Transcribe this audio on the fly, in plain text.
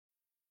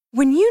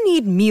When you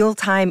need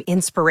mealtime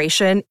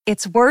inspiration,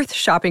 it's worth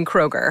shopping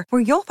Kroger,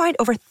 where you'll find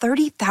over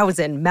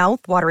 30,000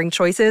 mouth-watering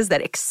choices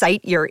that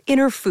excite your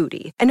inner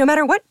foodie. And no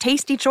matter what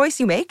tasty choice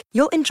you make,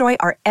 you'll enjoy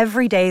our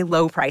everyday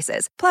low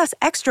prices, plus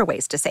extra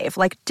ways to save,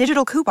 like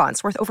digital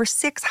coupons worth over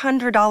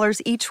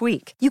 $600 each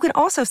week. You can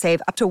also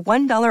save up to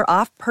 $1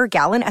 off per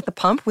gallon at the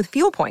pump with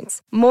fuel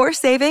points. More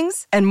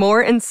savings and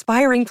more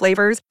inspiring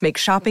flavors make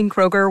shopping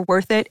Kroger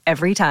worth it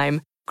every time.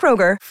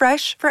 Kroger,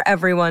 fresh for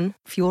everyone.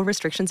 Fuel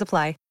restrictions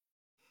apply.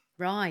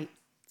 Right,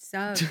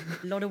 so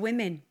a lot of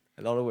women.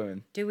 A lot of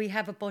women. Do we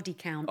have a body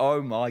count?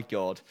 Oh my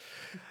God.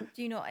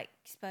 Do you not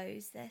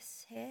expose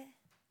this here?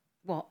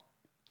 What?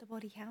 The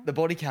body count? The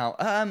body count.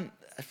 I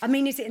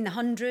mean, is it in the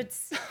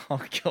hundreds? Oh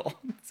God.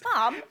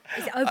 Mum?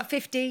 Is it over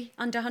 50,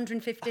 under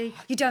 150?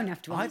 You don't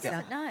have to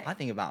answer. No. I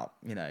think about,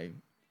 9,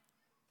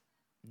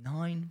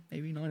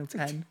 maybe 9 or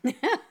 10. Think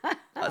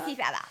about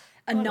that.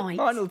 A night,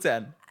 9 or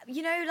 10.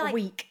 You know, a like...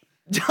 week.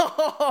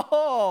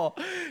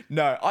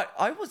 No,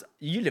 I was,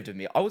 you lived with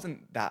me. Was I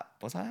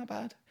that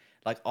bad?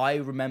 Like, I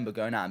remember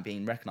going out and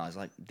being recognised,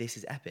 like, this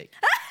is epic.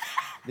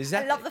 This is I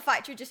epic. love the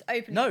fact you're just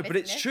opening. No, but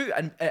it's true.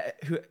 And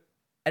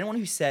anyone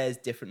who says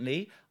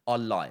differently are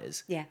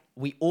liars. Yeah.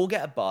 We all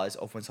get a buzz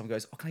of when someone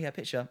goes, "Oh, can I get a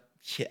picture?"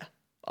 Yeah.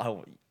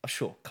 Oh,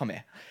 sure. Come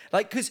here.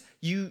 Like, because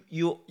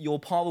you're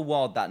part of a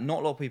world that not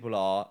a lot of people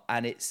are,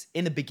 and it's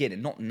in the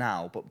beginning, not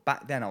now, but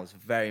back then I was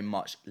very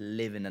much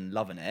living and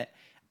loving it,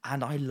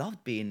 and I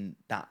loved being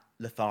that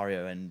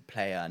Lothario and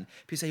player. And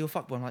people say you're a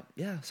fuckboy. I'm like,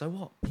 yeah. So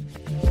what?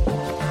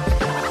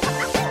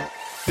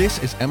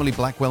 This is Emily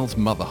Blackwell's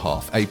Mother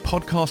Half, a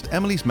podcast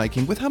Emily's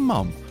making with her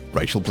mum,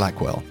 Rachel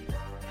Blackwell.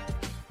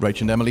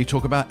 Rach and Emily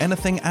talk about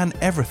anything and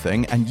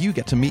everything, and you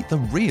get to meet the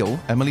real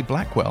Emily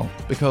Blackwell.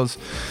 Because,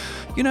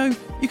 you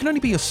can only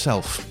be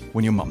yourself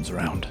when your mum's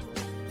around.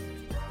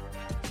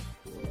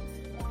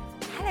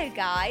 Hello,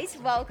 guys.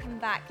 Welcome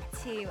back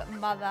to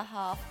Mother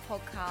Half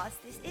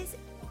Podcast. This is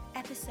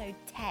episode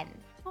 10.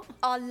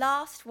 Our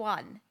last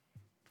one.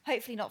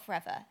 Hopefully not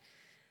forever.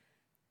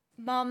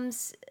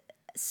 Mum's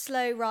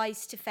slow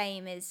rise to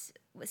fame was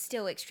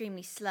still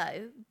extremely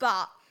slow,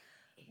 but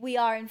we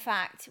are in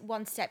fact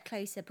one step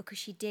closer because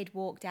she did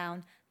walk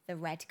down the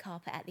red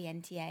carpet at the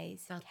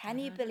NTAs. Can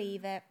you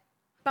believe it?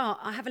 But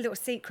I have a little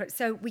secret.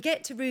 So we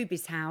get to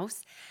Ruby's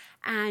house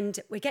and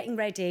we're getting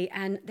ready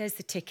and there's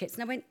the tickets.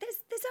 And I went, there's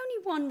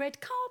only one red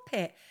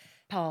carpet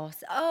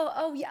pass.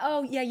 Oh,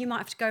 yeah, you might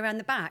have to go around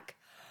the back.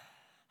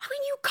 I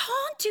mean, you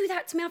can't do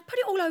that to me. I've put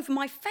it all over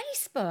my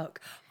Facebook.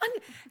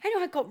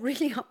 I got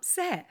really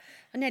upset.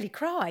 I nearly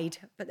cried,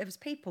 but there was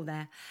people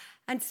there.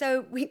 And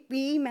so we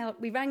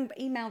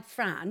emailed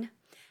Fran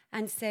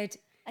and said...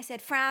 I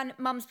said, Fran,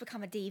 Mum's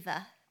become a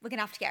diva. We're going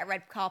to have to get a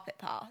red carpet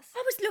pass.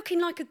 I was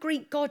looking like a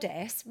Greek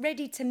goddess,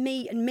 ready to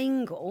meet and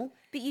mingle.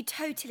 But you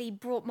totally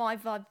brought my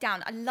vibe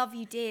down. I love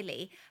you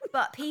dearly.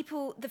 But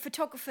people, the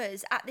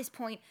photographers at this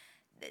point,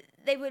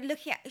 they were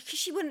looking at... Because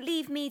she wouldn't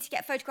leave me to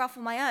get a photograph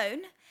on my own.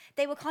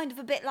 They were kind of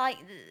a bit like...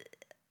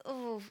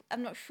 Oh,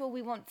 I'm not sure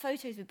we want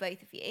photos with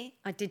both of you.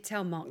 I did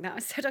tell Mark that. I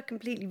said I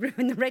completely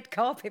ruined the red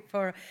carpet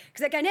for her. Because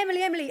they're going,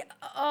 Emily,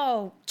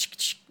 oh,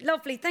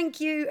 lovely, thank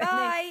you.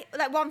 Bye.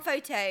 Like one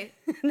photo.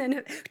 And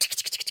then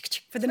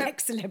for the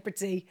next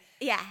celebrity.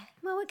 Yeah.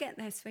 Well, we'll get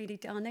there, sweetie,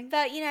 darling.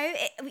 But,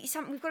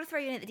 we've got to throw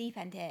you in at the deep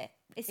end here.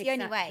 It's the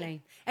only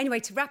way. Anyway,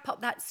 to wrap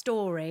up that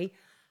story,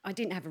 I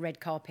didn't have a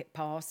red carpet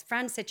pass.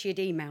 Fran said she had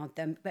emailed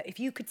them. But if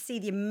you could see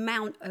the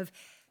amount of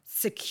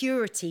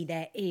security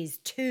there is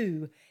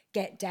to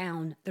get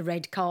down the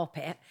red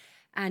carpet.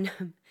 And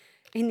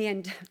in the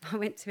end, I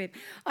went to him,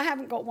 I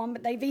haven't got one,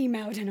 but they've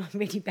emailed and I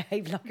really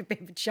behaved like a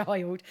bit of a child.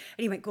 And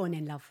he went, go on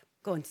then, love.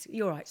 Go on,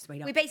 you're right,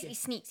 sweetheart. We basically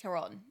sneaked her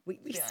on. We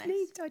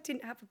sneaked. I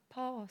didn't have a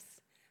pass.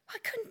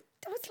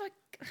 I was like,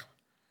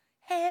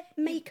 hair,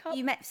 makeup.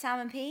 You met Sam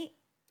and Pete?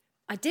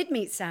 I did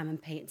meet Sam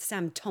and Pete and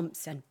Sam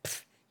Thompson.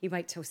 Pfft, you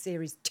wait till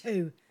series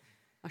 2.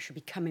 I shall be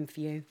coming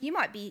for you. You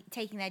might be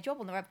taking their job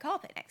on the red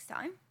carpet next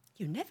time.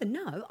 You never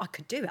know. I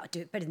could do it. I'd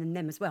do it better than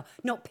them as well.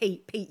 Not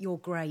Pete. Pete, you're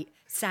great.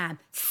 Sam,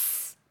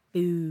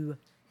 boo.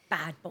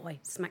 Bad boy.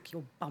 Smack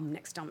your bum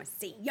next time I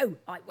see you.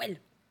 I will.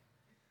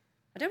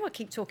 I don't want to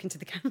keep talking to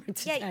the camera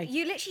today. Yeah,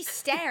 you're literally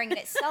staring at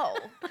its soul.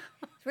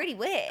 It's really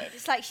weird.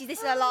 It's like this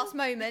is her last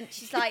moment.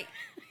 She's like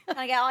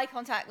trying to get eye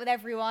contact with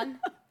everyone.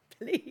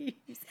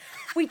 Please.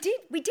 We did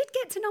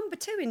get to number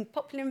 2 in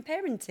Popular in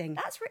Parenting.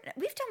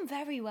 We've done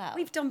very well.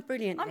 We've done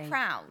brilliantly. I'm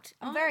proud.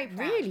 I'm very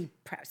proud. Really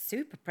proud,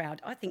 super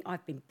proud. I think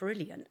I've been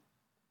brilliant.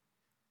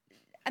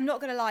 I'm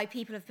not going to lie,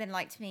 people have been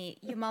like to me,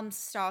 your mum's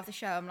star of the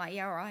show. I'm like,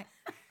 yeah, all right.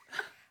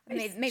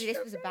 Maybe this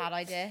was a bad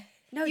idea.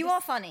 No, you are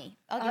funny.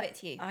 I'll give it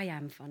to you. I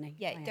am funny.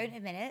 Yeah, don't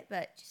admit it,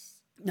 but just...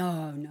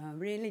 No,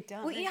 really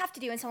don't. What you have to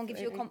do when someone gives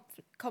you a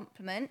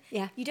compliment,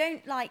 yeah. You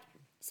don't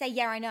say,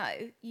 yeah, I know.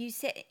 You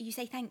say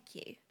thank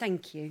you.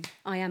 Thank you.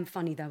 I am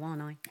funny though,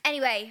 aren't I?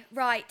 Anyway,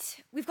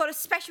 right. We've got a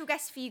special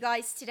guest for you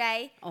guys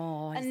today.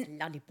 Oh, he's a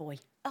lolly boy.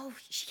 Oh,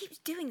 she keeps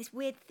doing this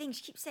weird thing.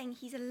 She keeps saying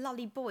he's a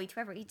lolly boy to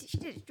everyone. She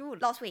did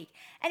it last week.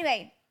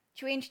 Anyway,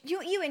 Should we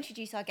you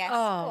introduce our guest? Go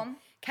Oh, on.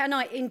 can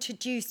I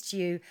introduce to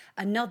you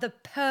another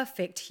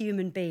perfect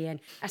human being,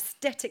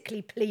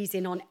 aesthetically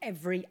pleasing on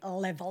every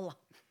level?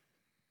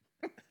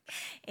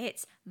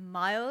 It's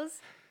Miles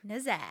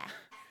Nazaire.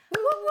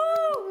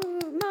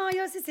 Woo!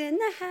 Miles is in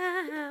the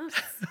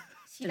house.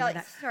 She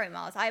likes, sorry,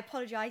 Miles. I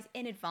apologise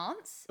in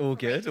advance. All for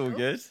good, all Rachel.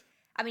 good.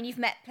 I mean, you've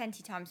met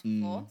plenty times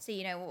before, so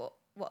you know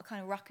what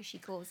kind of ruckus she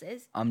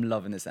causes. I'm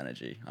loving this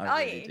energy. I Are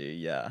really you? do.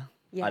 Yeah.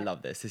 Yeah. I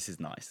love this. This is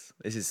nice.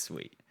 This is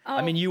sweet. Oh.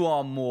 I mean, you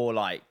are more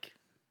like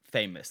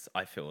famous,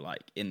 I feel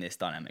like, in this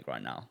dynamic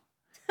right now.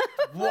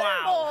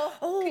 Wow.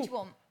 Or could you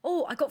want?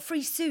 Oh, I got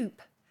free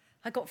soup.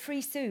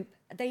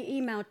 They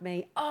emailed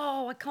me.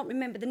 Oh, I can't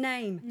remember the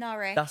name.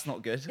 Nourish. That's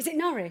not good. Is it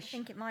Nourish? I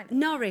think it might be.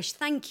 Nourish,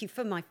 thank you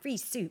for my free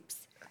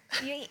soups.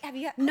 Have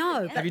you?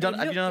 No, Yeah. Have you done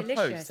They a look post?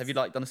 delicious. Have you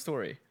like done a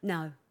story?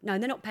 No, they're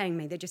not paying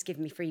me. They're just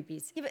giving me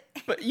freebies. Yeah,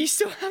 but But you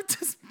still have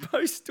to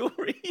post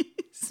stories.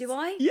 Do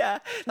I? Yeah.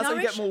 That's how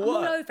you get more I'm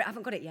all work. over it. I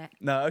haven't got it yet.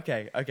 No,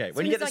 okay.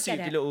 When you Soon get the as I get soup,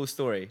 it. your little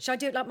story. Shall I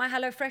do it like my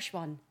Hello Fresh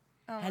one?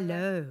 Oh,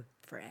 Hello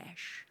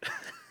Fresh.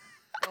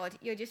 God,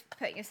 you're just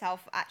putting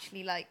yourself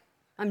actually like.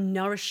 I'm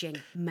nourishing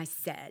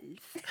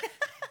myself.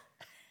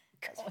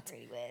 That's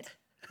really weird.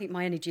 I think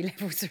my energy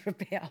levels are a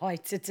bit high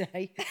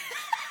today.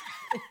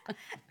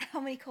 How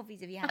many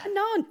coffees have you had?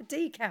 None,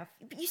 decaf.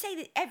 But you say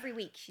that every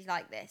week she's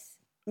like this.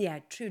 Yeah,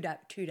 true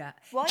that.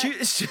 Why? Chew,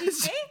 You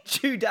see?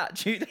 chew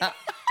that.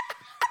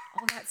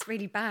 Oh, that's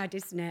really bad,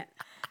 isn't it?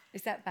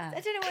 Is that bad? I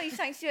don't know why you're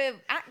starting to do an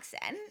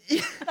accent.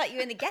 Like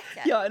you're in the ghetto.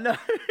 Yeah, I know.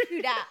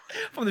 Do that.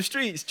 From the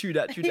streets, chew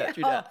that.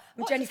 Oh, I'm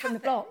What Jenny just from the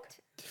happened? block.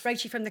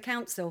 Rachie from the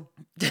council.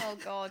 Oh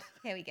God,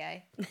 here we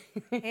go.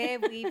 Here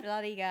we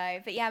bloody go.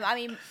 But yeah, I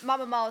mean,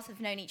 Mum and Miles have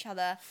known each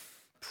other.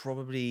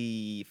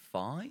 Probably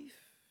 5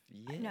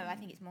 years. No, I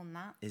think it's more than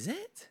that. Is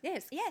it?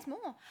 Yes. Yeah, it's more.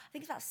 I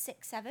think it's about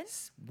 6, 7.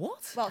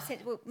 What? Well,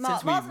 since we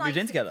Miles and I moved in used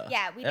to- together?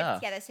 Yeah, we lived Yeah.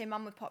 together. So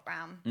Mum would pop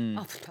round.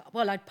 Oh,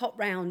 well, I'd pop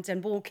round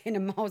and walk in,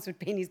 and Miles would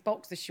be in his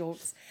boxer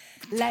shorts,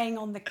 laying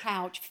on the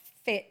couch,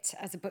 fit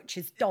as a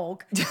butcher's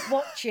dog,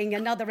 watching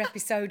another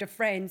episode of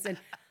Friends. And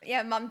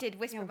Yeah, Mum did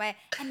whisper in my ear,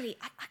 Emily,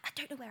 I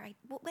don't know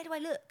where do I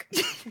look?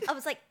 I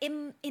was like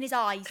in his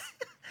eyes,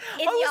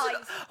 in the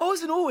eyes. I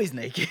wasn't always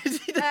naked.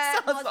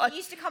 That sounds Miles, like- you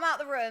used to come out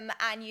the room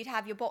and you'd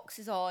have your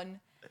boxers on.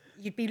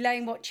 you'd be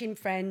laying watching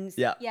Friends.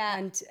 Yeah. Yeah.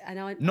 And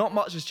I. Not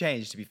much has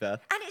changed, to be fair.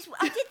 And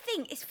I did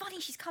think it's funny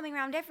she's coming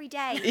around every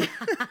day,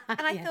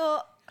 and I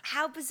thought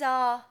how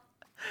bizarre.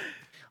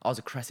 I was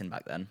a cretin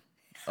back then.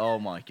 Oh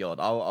my god.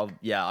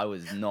 I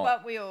was not.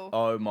 Weren't we all?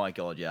 Oh my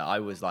god. Yeah, I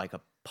was like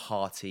a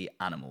party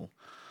animal.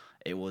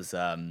 It was.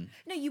 No,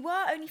 you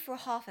were only for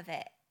half of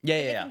it. Yeah,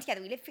 We yeah, lived yeah. in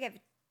together. We lived together.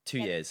 2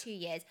 together years. 2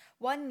 years.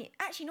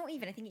 Actually, not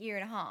even. I think a year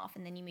and a half,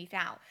 and then you moved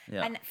out.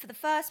 Yeah. And for the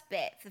first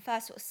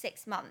sort of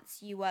 6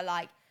 months, you were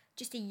like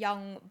just a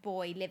young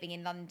boy living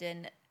in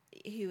London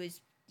who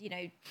is,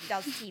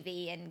 does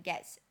TV and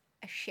gets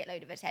a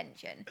shitload of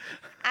attention.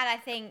 And I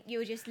think you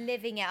were just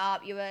living it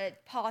up. You were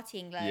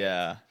partying loads.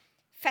 Yeah.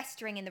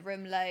 Festering in the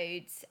room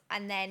loads,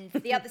 and then for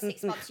the other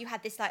 6 months you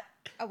had this like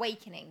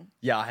awakening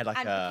Yeah, I had like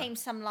and became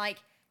some like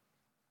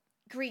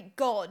Greek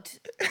god,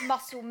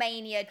 muscle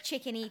mania,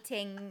 chicken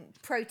eating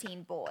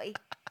protein boy.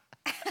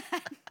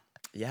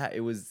 Yeah,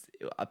 it was.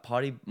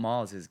 Party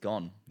Mars is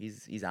gone.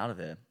 He's out of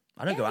here.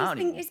 I don't go Yeah, out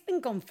anymore. it's been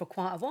gone for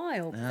quite a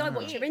while. 'Cause I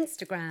watch your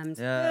Instagrams.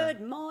 Yeah.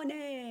 Good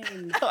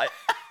morning.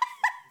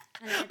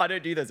 I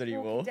don't do those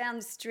anymore. Walking down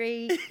the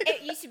street.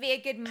 It used to be a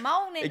good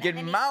morning. A good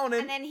and then morning.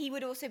 And then he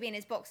would also be in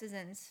his boxers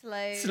and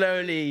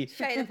Slowly.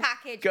 show the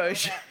package. Go a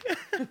little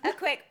bit. A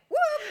quick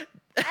whoop.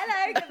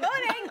 Hello, good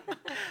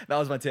morning. That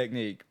was my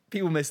technique.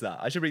 People miss that.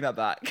 I should bring that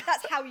back.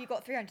 That's how you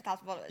got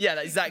 300,000 followers. Yeah,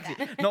 exactly.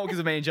 Not because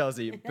of me and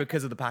Chelsea,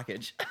 because of the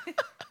package.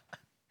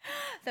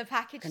 The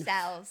package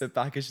sells. The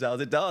package sells.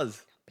 It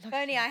does. If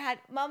only I had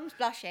Mum's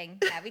blushing.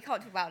 Yeah, we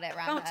can't talk about it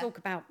around Can't her. talk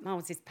about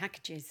Miles's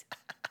packages.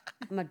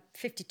 I'm a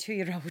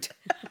 52-year-old.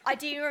 I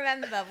do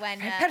remember when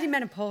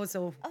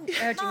Perimenopausal,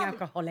 urging Mum.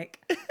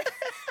 alcoholic.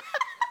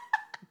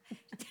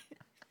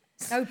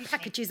 No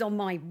packages on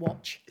my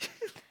watch.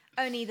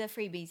 only the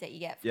freebies that you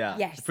get. From Yeah.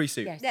 Yes. Free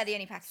soup. yes. They're the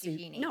only packages Soup.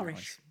 you need.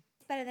 Nourish.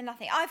 It's better than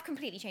nothing. I've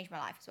completely changed my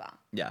life as well.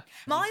 Yeah.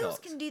 Miles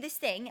Detox. can do this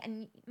thing,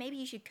 and maybe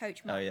you should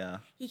coach Miles. Oh, yeah.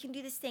 He can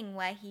do this thing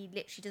where he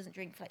literally doesn't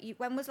drink for like.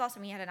 When was the last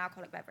time you had an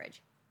alcoholic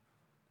beverage?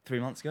 3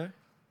 months ago.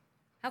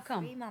 How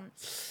come? 3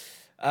 months.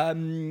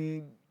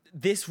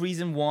 This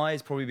reason why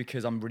is probably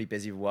because I'm really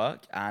busy with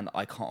work and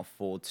I can't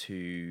afford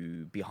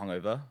to be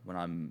hungover when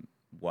I'm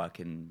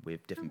working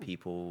with different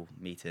people,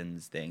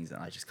 meetings, things,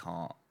 and I just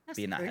can't That's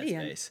be in that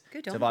brilliant. headspace.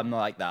 Good so on if you. I'm not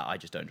like that, I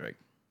just don't drink.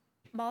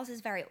 Miles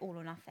is very all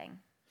or nothing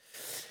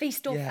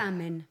Feast or Yeah.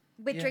 famine?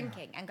 with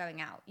drinking and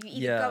going out. You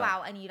either Yeah. go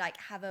out and you like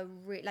have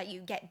like you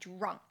get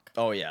drunk,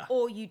 Oh yeah,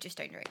 or you just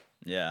don't drink.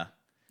 yeah.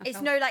 It's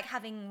no like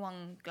having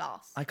one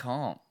glass. I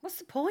can't. What's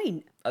the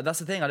point? That's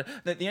the thing.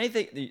 The only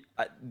thing,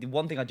 the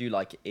one thing I do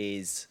like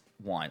is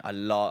wine.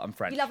 I'm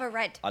French. You love a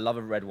red. I love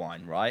a red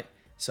wine, right?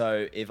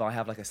 So if I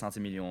have like a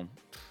Saint-Emilion,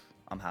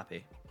 I'm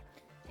happy.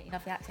 You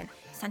love the accent.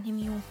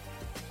 Saint-Emilion.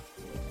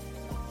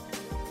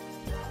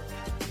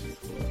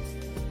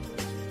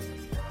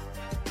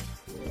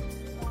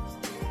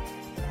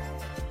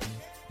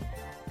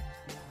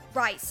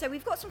 Right, so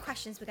we've got some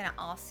questions we're going to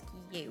ask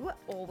you,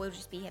 or we'll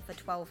just be here for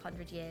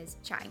 1,200 years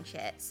chatting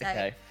shit. So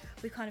Okay.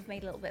 we've kind of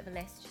made a little bit of a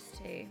list just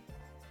to, you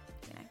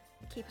know,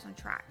 keep us on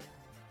track.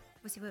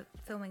 Obviously, we're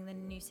filming the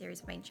new series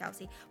of Made in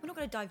Chelsea. We're not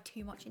going to dive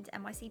too much into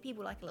NYC.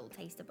 People like a little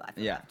taster, but I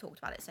feel like I've talked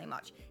about it so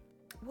much.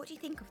 What do you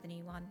think of the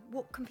new one?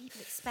 What can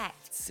people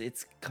expect?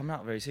 It's coming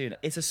out very soon.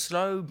 It's a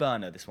slow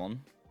burner, this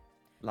one.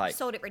 Like,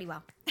 Sold it really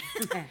well.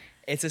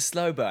 it's a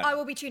slow burner. I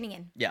will be tuning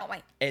in. Yeah, Can't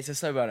wait. it's a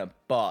slow burner,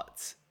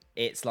 but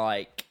it's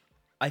like,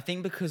 I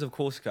think because of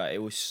Corsica, it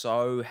was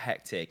so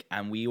hectic,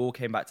 and we all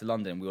came back to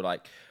London. We were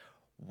like,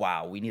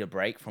 wow, we need a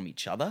break from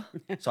each other.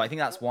 So I think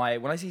that's why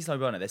when I see slow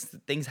burner, there's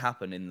things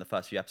happen in the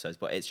first few episodes,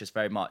 but it's just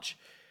very much,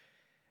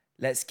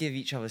 let's give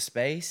each other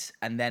space,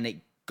 and then it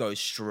goes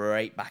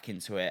straight back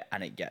into it,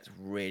 and it gets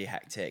really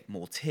hectic.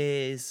 More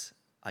tears.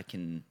 You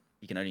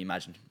can only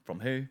imagine from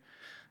who.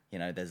 You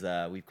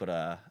know, we've got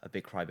a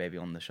big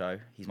crybaby on the show.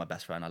 He's my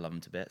best friend. I love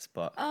him to bits,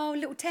 but Oh,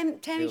 little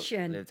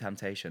temptation. little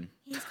temptation.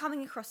 He's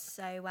coming across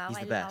so well. He's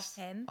I the love best.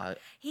 him.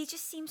 He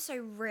just seems so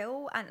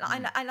real, and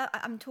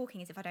I'm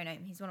talking as if I don't know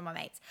him. He's one of my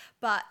mates,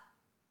 but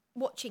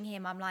watching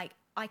him, I'm like,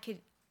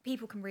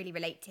 people can really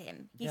relate to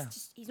him.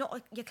 He's not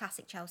your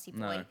classic Chelsea boy.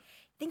 No. I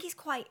think he's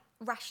quite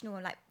rational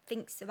and like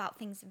thinks about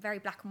things very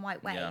black and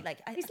white way. Yeah. Like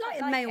He's I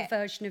like a male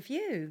version of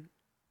you.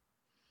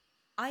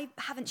 I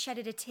haven't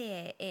shedded a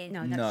tear in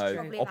No, that's true.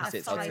 probably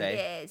opposites, about I'd 5 say.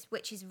 years,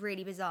 which is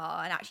really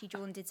bizarre. And actually,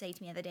 Jordan did say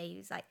to me the other day, he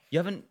was like, You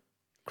haven't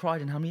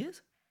cried in how many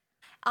years?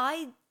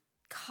 I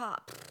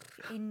cut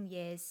in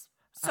years.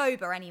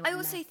 Sober anyway. I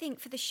also think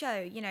for the show,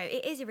 you know,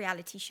 it is a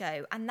reality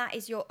show, and that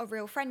is a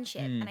real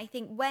friendship. And I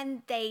think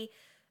when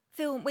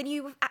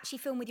you actually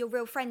film with your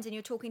real friends and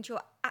you're talking to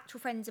your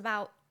actual friends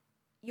about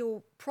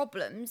your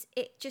problems,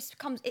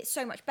 it's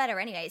so much better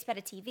anyway. It's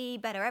better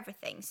TV, better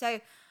everything.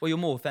 So Well, you're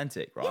more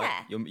authentic, right?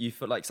 Yeah. You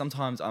feel like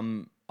sometimes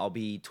I'll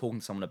be talking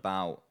to someone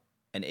about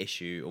an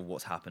issue or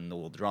what's happened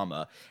or the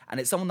drama, and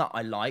it's someone that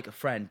I like, a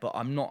friend, but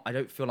I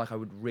don't feel like I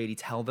would really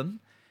tell them,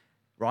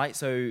 right?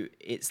 So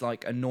it's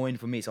like annoying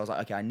for me. So I was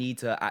like, okay, I need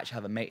to actually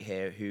have a mate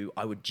here who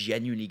I would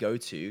genuinely go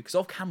to, because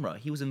off camera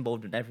he was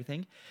involved in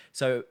everything.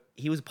 So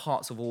he was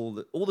parts of all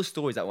the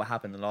stories that were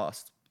happening in the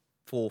last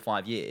 4 or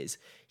 5 years.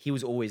 He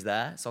was always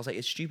there. So I was like,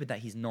 it's stupid that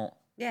he's not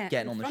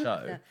getting on the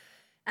show.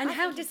 And I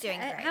how think he's does doing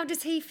great. how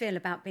does he feel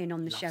about being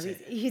on the show?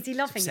 Is he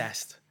loving it?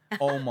 Obsessed.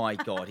 Oh my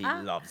god, he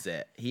loves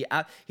it. He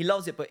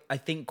loves it, but I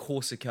think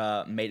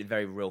Corsica made it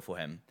very real for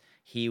him.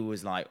 He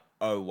was like,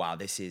 oh wow,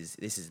 this is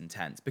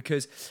intense,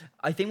 because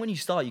I think when you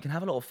start, you can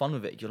have a lot of fun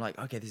with it. You're like,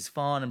 okay, this is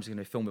fun. I'm just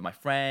gonna film with my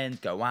friends,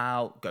 go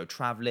out, go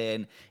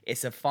traveling.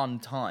 It's a fun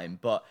time.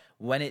 But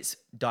when it's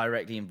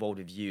directly involved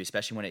with you,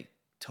 especially when it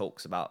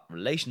talks about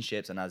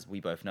relationships, and as we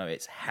both know,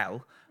 it's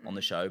hell on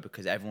the show,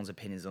 because everyone's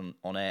opinions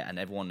on it, and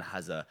everyone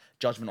has a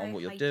judgment on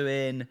what you're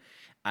doing,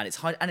 and it's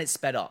hard, and it's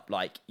sped up.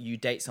 Like, you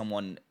date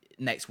someone,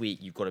 next week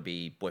you've got to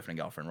be boyfriend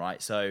and girlfriend,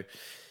 right? So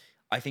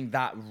I think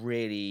that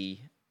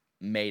really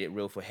made it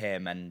real for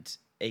him, and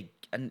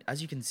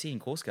as you can see in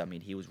Corsica, I mean,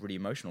 he was really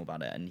emotional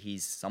about it, and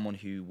he's someone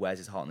who wears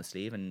his heart on the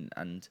sleeve,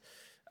 and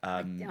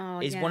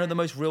is one of the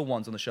most real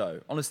ones on the show.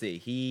 Honestly,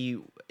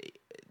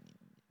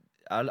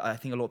 I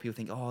think a lot of people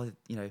think, oh,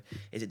 you know,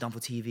 is it done for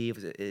TV?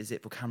 Is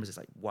it for cameras? It's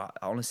like, wow,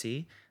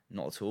 honestly,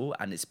 not at all.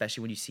 And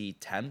especially when you see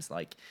Temps,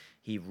 like,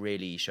 he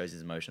really shows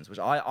his emotions, which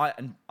I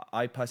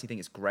personally think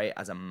it's great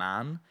as a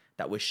man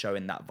that we're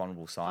showing that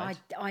vulnerable side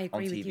I agree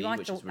on with TV, you. I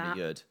which thought is really that.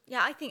 good.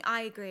 yeah,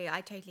 I agree. I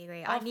totally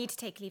agree. I need to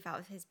take a leaf out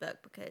of his book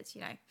because,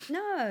 you know,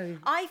 No.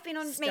 I've been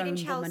on Made in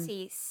Stone woman.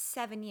 Chelsea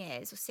 7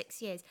 years or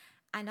 6 years,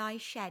 and I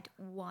shed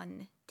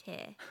one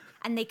tear,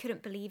 and they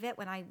couldn't believe it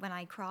when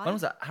I cried. When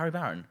was that? Harry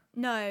Barron?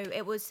 No,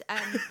 it was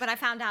when I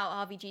found out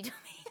RBG told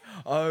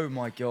me, Oh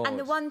my god. and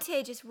the one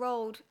tear just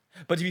rolled.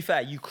 But to be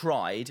fair, you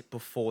cried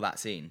before that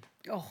scene.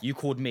 Oh. You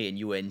called me and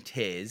you were in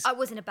tears. I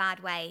was in a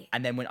bad way.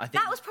 And then when I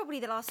think That was probably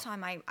the last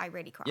time I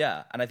really cried.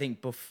 yeah, and I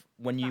think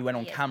when you went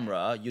on years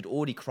camera, you'd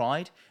already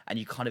cried, and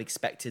you kind of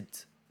expected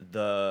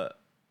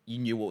you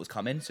knew what was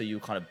coming, so you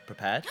were kind of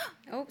prepared.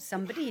 Oh,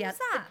 somebody at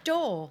the that?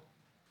 door.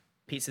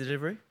 Pizza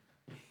delivery,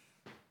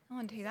 I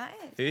wonder who that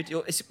is.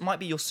 food. It might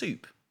be your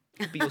soup. It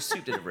could be your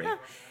soup delivery.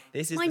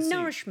 This is My the soup.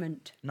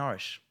 nourishment.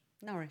 Nourish.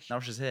 Nourish.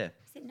 Nourish is here.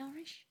 Is it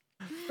Nourish?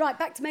 Right,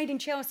 back to Made in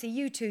Chelsea.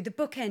 You two, the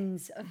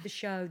bookends of the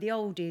show, the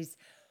oldies.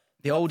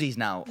 The oldies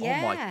now. Oh my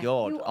Yeah,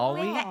 god. you Are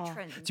we? are.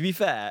 Veterans. To be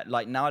fair,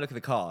 like, now I look at the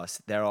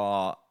cast,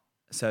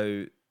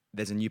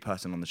 there's a new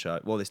person on the show.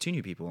 Well, there's 2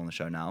 new people on the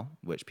show now,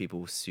 which people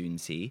will soon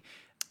see.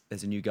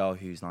 There's a new girl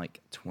who's like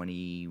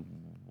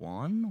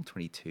 21 or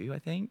 22, I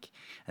think.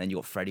 And then you've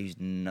got Freddie who's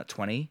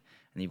 20. And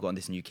then you've got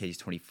this new kid who's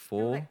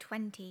 24. Like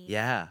 20.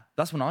 Yeah.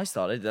 That's when I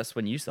started. That's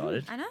when you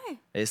started. I know.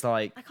 It's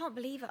like, I can't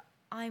believe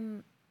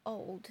I'm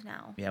old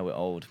now. yeah, we're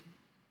old.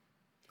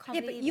 Can't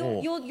Yeah, but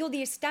believe you're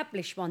the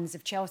established ones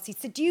of Chelsea.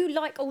 So do you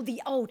like all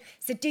the old?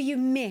 So do you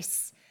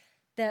miss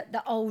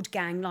the old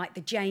gang, like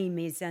the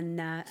Jamies and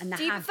the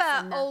Do you Havs prefer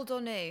and the- old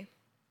or new?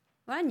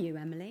 Well, and you,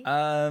 Emily.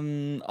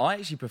 I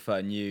actually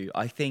prefer new.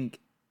 I think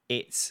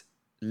it's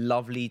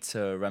lovely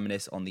to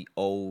reminisce on the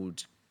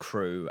old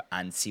crew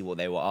and see what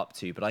they were up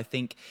to. But I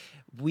think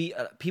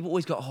people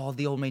always go, oh,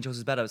 the old Majors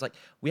is better. It's like,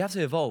 we have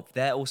to evolve.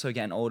 They're also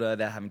getting older.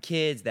 They're having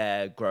kids.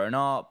 They're growing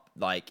up.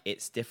 Like,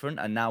 it's different.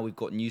 And now we've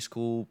got new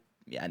school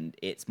and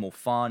it's more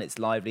fun. It's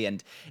lively.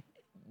 And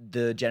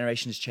the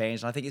generation's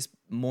changed. And I think it's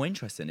more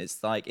interesting.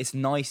 It's like, it's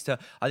nice to,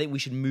 I think we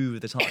should move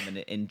with the time and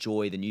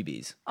enjoy the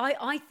newbies.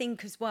 I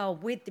think as well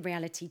with the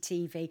reality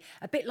TV,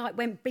 a bit like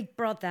when Big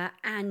Brother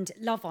and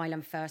Love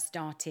Island first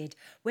started,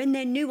 when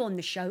they're new on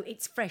the show,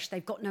 it's fresh.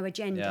 They've got no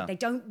agenda. Yeah. They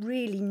don't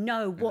really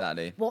know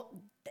Exactly. what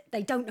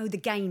they don't know the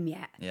game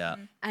yet. Yeah.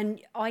 And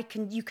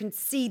you can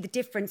see the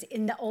difference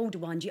in the older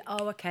ones.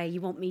 Okay, you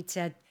want me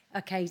to,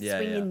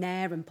 swing in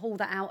there and pull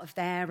that out of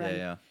there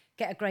and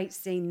get a great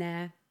scene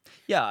there.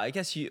 Yeah, I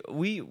guess you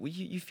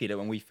feel it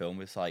when we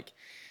film. It's like,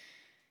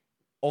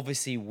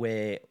 obviously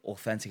we're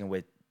authentic and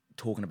we're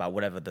talking about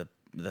whatever the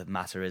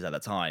matter is at the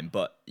time,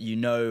 but you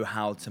know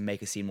how to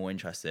make a scene more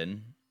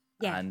interesting.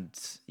 Yeah.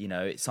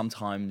 And,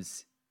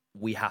 sometimes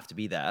we have to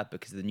be there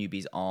because the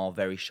newbies are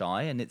very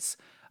shy. And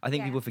I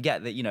think people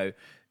forget that,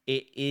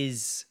 it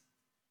is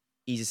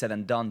easier said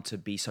than done to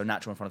be so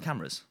natural in front of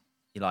cameras.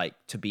 Like,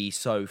 to be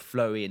so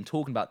flowy and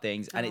talking about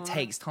things, and it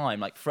takes time.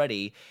 Like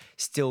Freddie,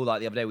 still, like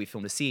the other day we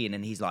filmed a scene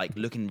and he's like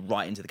looking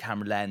right into the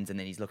camera lens and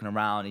then he's looking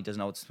around, he doesn't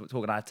know what to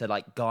talk, and I had to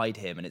like guide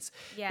him, and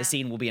the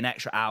scene will be an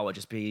extra hour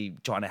just be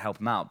trying to help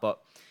him out.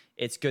 But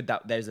it's good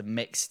that there's a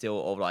mix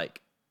still of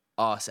like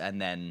us and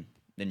then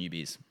the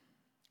newbies.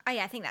 Oh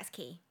yeah, I think that's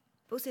key.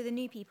 But also the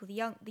new people,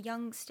 the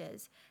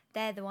youngsters,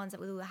 they're the ones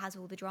that has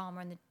all the drama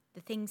and the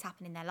things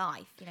happen in their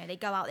life. They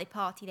go out, they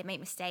party, they make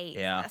mistakes.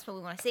 Yeah. That's what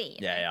we want to see.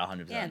 Yeah,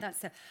 100%. Yeah,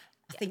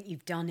 I think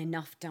you've done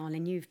enough,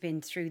 darling. You've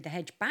been through the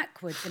hedge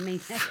backwards. I mean,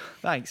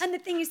 Thanks. And the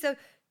thing is, though,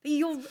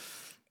 you're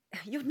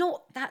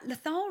not that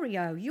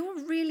Lothario. You're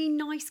a really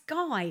nice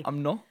guy.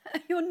 I'm not.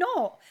 You're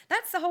not.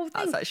 That's the whole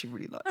thing. That's actually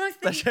really nice. And I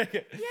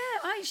think,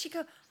 I actually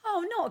go,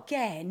 oh, not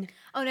again.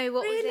 Oh no,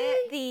 what was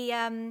it?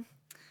 The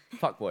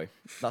Fuckboy.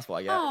 That's what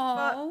I get.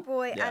 Oh,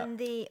 boy Yeah. and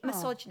the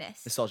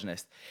misogynist.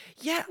 Misogynist.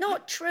 Yeah.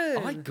 not true.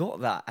 I got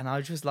that, and I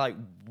was just like,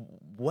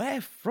 where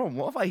from?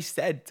 What have I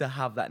said to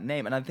have that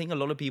name? And I think a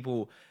lot of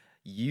people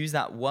use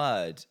that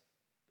word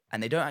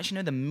and they don't actually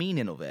know the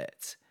meaning of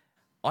it.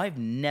 I've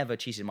never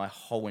cheated in my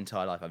whole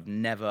entire life. I've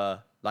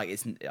never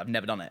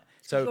done it.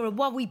 So You're a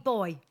wowie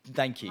boy.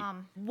 thank you.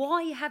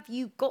 Why have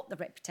you got the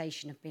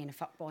reputation of being a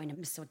fuckboy and a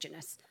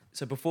misogynist?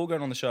 So before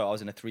going on the show, I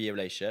was in a 3-year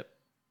relationship,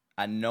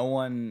 and no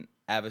one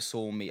ever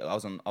saw me. I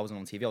wasn't on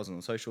TV. I wasn't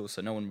on social,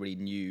 so no one really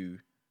knew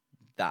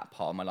that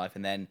part of my life.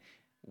 And then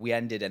we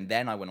ended, and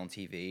then I went on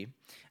TV.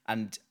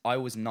 And I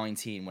was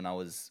 19 when I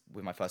was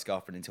with my first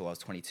girlfriend until I was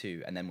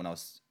 22. And then when I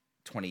was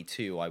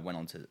 22, I went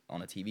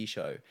on a TV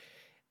show.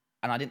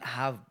 And I didn't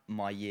have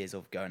my years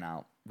of going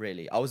out,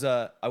 really. I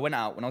went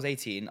out when I was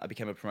 18. I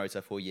became a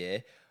promoter for a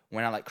year.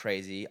 Went out like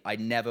crazy. I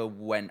never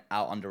went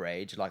out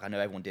underage. Like, I know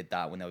everyone did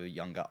that when they were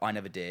younger. I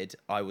never did.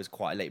 I was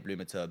quite a late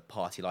bloomer to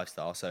party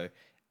lifestyle. So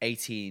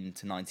 18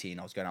 to 19,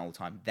 I was going out all the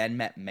time. Then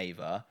met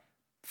Maeva,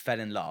 fell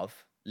in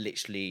love,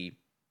 literally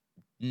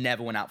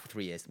never went out for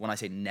 3 years. When I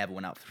say never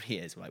went out for 3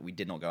 years, like, we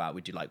did not go out.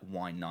 We did like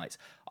wine nights.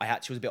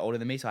 She was a bit older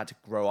than me, so I had to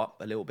grow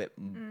up a little bit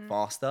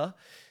faster.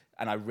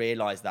 And I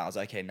realized that I was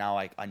like, okay, now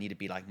I need to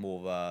be like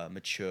more of a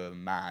mature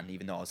man,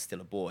 even though I was still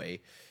a boy.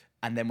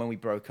 And then when we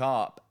broke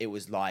up, it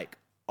was like,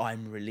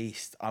 I'm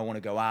released. I want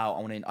to go out.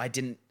 I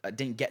didn't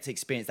get to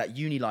experience that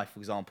uni life, for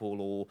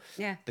example, or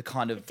the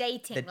kind of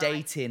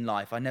dating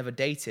life. I never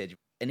dated.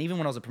 And even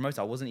when I was a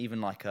promoter, I wasn't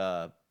even like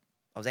I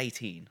was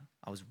 18.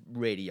 I was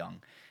really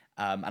young.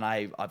 And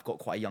I've got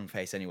quite a young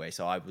face anyway,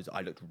 so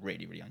I looked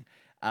really, really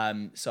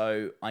young.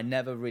 So I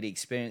never really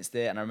experienced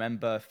it. And I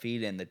remember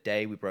feeling the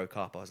day we broke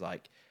up, I was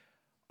like,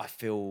 I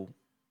feel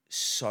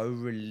so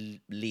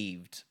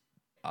relieved.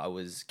 I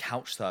was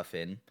couch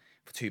surfing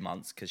for 2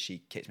 months because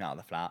she kicked me out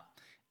of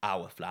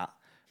our flat.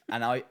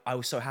 And I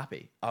was so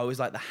happy. I was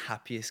like the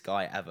happiest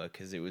guy ever,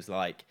 because it was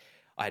like,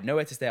 I had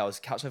nowhere to stay. I was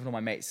couch surfing on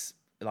my mates'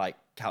 like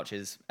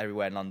couches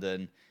everywhere in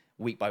London,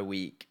 week by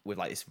week, with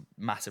like this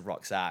massive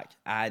rucksack,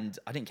 and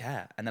I didn't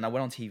care. And then I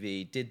went on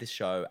TV, did this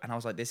show, and I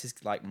was like, this is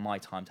like my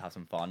time to have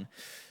some fun.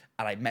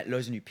 And I met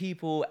loads of new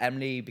people.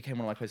 Emily became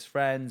one of my closest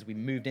friends. We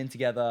moved in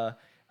together,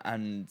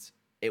 and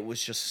it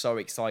was just so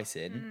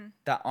exciting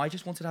that I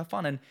just wanted to have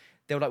fun. And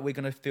they were like, we're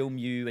going to film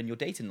you and your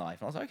dating life.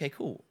 And I was like, okay,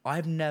 cool.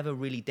 I've never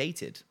really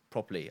dated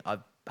properly.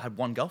 I've had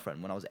one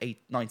girlfriend when I was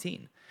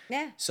 19.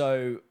 Yeah.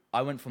 So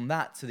I went from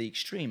that to the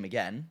extreme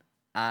again.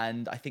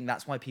 And I think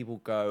that's why people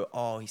go,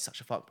 oh, he's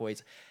such a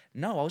fuckboy.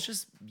 No,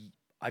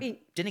 I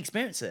didn't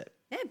experience it.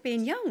 Yeah,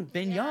 being young.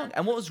 Young.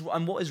 And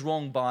what is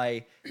wrong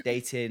by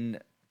dating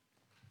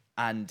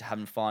and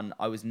having fun?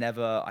 I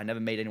never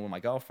made anyone my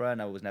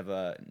girlfriend. I was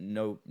never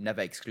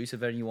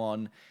exclusive with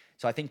anyone.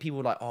 So I think people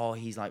were like, oh,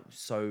 he's like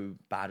so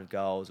bad with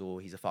girls, or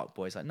he's a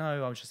fuckboy. It's like,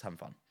 no, I was just having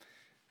fun.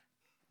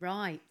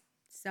 Right.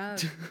 So,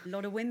 a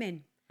lot of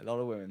women. A lot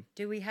of women.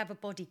 Do we have a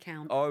body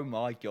count? Oh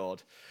my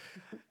God.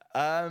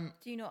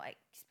 Do you not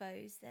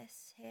expose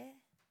this here?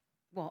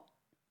 What?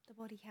 The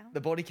body count.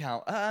 The body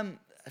count.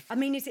 I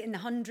mean, is it in the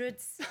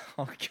hundreds?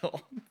 Oh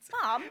God.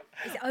 Mum,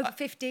 Is it over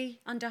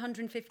 50, under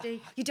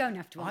 150? You don't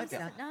have to answer.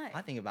 don't know.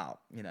 I think about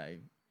 9,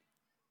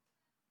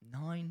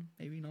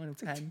 maybe 9 or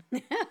 10.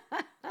 Keep it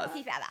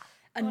at that.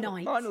 A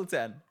night, 9 or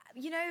 10.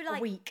 You know, a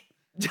like week.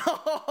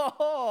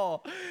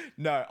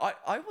 No,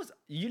 I was.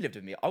 You lived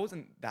with me. I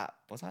wasn't that.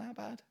 Was I that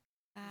bad?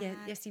 Yeah,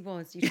 yes, he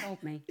was. You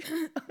told me.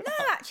 no,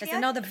 actually, There's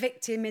another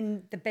victim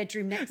in the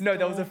bedroom next No, door.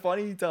 there was a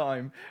funny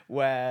time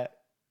where.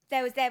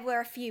 there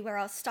were a few where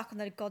I was stuck on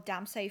the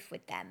goddamn sofa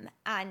with them,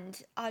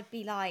 and I'd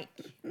be like,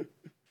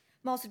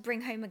 Miles would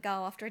bring home a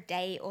girl after a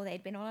date, or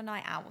they'd been on a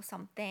night out or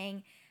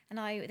something, and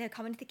they'd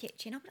come into the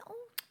kitchen. I'd be like, oh,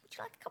 would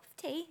you like a cup of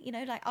tea? You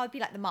know, like I'd be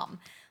like the mum.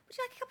 Would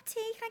you like a cup of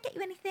tea? Can I get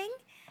you anything?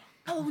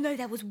 Oh no,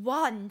 there was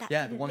one that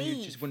Yeah, didn't the one leave.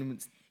 who just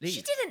wouldn't leave.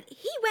 She didn't.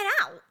 He went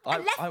out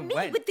and left me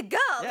went. with the girl.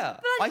 Yeah,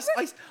 Bloody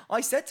rude.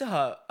 I said to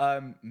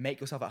her, make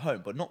yourself at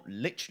home, but not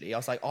literally. I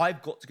was like,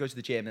 I've got to go to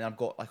the gym and I've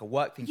got like a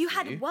work thing You to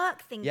had do. a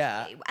work thing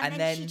Yeah, to do, and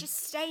then she then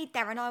just stayed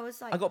there, and I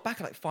was like, I got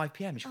back at like 5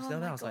 p.m. and she was oh still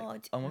there. my I was god,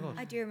 like, oh my god.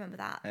 I do remember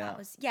that. Yeah. That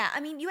was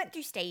I mean, you went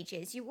through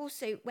stages. You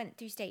also went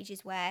through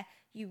stages where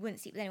you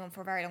wouldn't sleep with anyone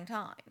for a very long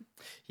time.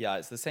 Yeah,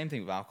 it's the same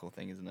thing with alcohol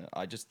thing, isn't it?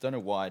 I just don't know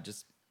why.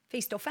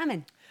 Feast or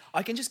famine.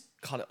 I can just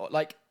cut it off.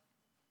 Like,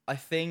 I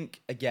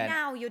think again.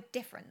 Now you're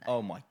different. Though.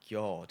 Oh my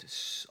god,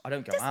 I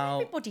don't go Doesn't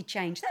out. everybody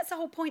change? That's the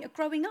whole point of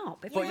growing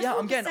up. If But we're yeah, all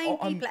I'm the getting. same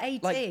I'm, people at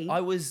 18. like,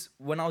 I was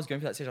when I was going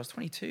through that stage. I was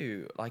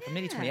 22. Like I'm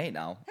nearly 28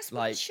 now. That's what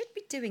like you should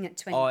be doing at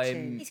 22.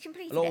 I'm. He's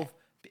completed a lot it. of,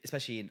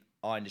 especially in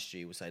our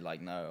industry, will say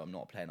like, no, I'm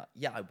not a player. Like,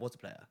 yeah, I was a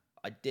player.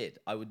 I did.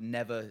 I would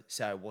never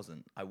say I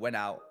wasn't. I went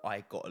out.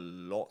 I got a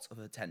lot of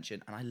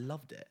attention, and I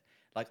loved it.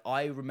 Like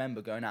I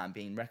remember going out and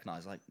being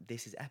recognised. Like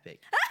this is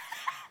epic.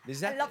 This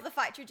is I epic. love the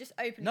fact you're just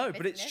open. No,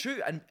 but it's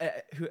true. And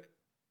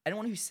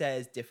anyone who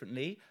says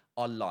differently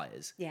are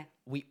liars. Yeah.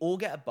 We all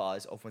get a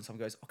buzz of when someone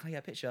goes, "Oh, can I get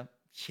a picture?"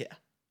 Yeah.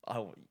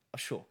 Oh,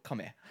 sure. Come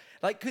here.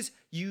 Like, because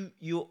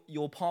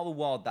you're part of a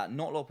world that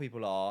not a lot of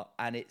people are,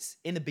 and it's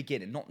in the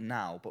beginning, not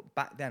now, but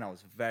back then I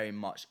was very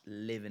much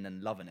living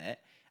and loving it,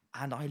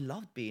 and I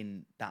loved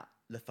being that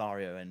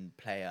Lothario and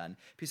player. And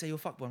people say you're a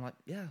fuckboy. I'm like,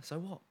 yeah. So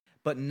what?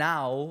 But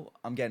now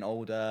I'm getting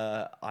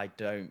older. I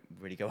don't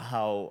really go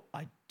out.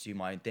 I do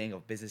my own thing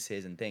of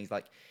businesses and things.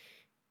 Like,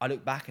 I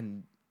look back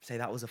and say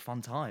that was a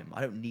fun time.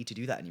 I don't need to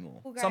do that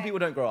anymore. Well, Some great. people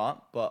don't grow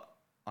up, but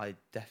I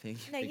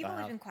definitely No, think you've I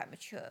always have. been quite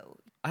mature.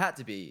 I had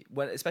to be.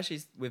 Well,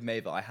 especially with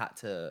Maeva, I had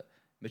to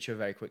mature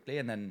very quickly,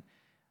 and then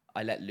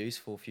I let loose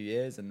for a few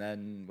years, and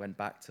then went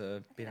back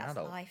to being an That's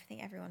adult. life. I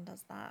think everyone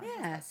does that.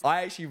 Yeah.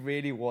 I actually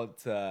really want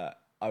to.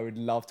 I would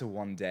love to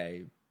one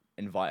day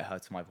invite her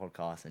to my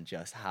podcast and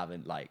just have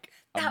like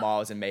a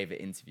Miles and Maeva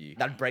interview.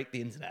 That'd break the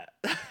internet.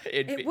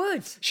 It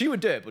would. She would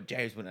do it, but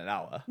James wouldn't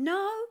allow her.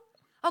 No?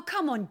 Oh,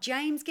 come on,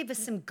 James. Give us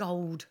some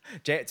gold.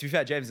 To be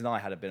fair, James and I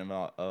had a bit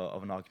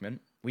of an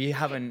argument. We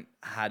haven't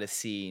had a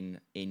scene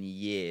in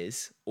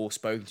years or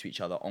spoken to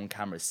each other on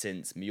camera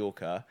since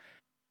Mallorca,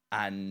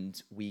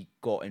 and we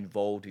got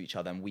involved with each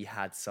other, and we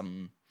had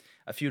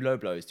a few low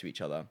blows to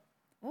each other.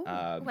 Oh,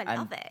 I and-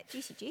 love it.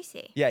 Juicy,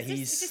 juicy. Yeah,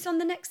 Is this on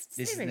the next This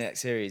series? is the next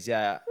series.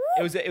 Yeah,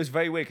 it was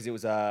very weird because it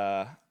was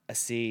a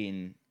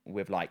scene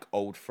with like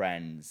old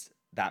friends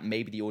that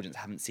maybe the audience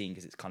haven't seen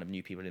because it's kind of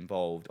new people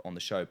involved on the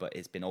show, but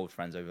it's been old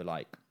friends over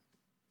like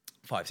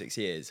 5-6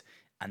 years.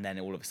 And then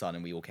all of a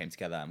sudden we all came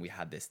together and we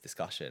had this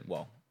discussion,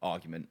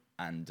 argument,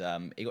 and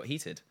it got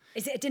heated.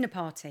 Is it a dinner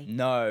party?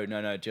 No,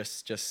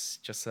 just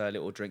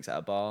little drinks at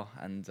a bar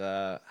and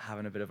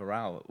having a bit of a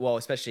row. Well,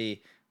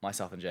 especially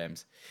myself and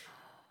James.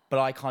 But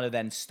I kind of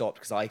then stopped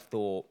because I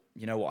thought,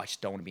 you know what, I just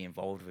don't want to be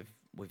involved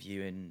with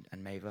you and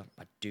Maeva.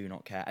 I do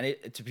not care.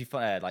 And to be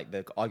fair, like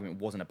the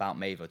argument wasn't about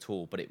Maeva at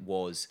all, but it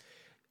was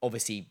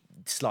obviously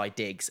sly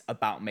digs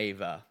about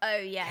Maeva. Oh,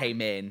 yeah.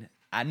 Came in,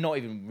 and not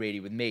even really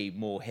with me,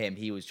 more him.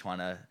 He was trying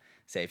to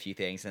say a few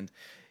things, and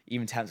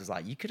even Temps was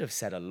like, "You could have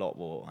said a lot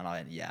more." And I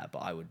went, "Yeah, but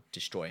I would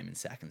destroy him in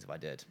seconds if I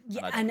did."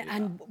 Yeah, I don't do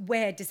and that.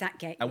 where does that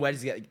get you? And where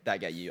does that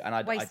get you?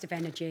 And Waste of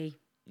energy.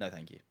 No,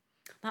 thank you.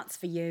 That's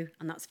for you,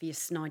 and that's for your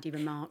snidey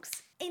remarks.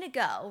 In a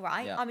girl,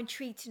 right? Yeah. I'm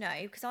intrigued to know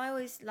because I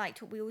always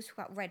we always talk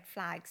about red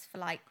flags for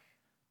like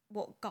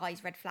what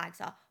guys' red flags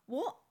are.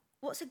 What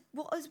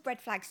is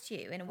red flags to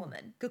you in a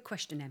woman? Good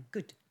question, Em.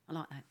 Good. I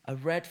like that. A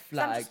red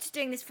So I'm flag. just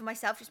doing this for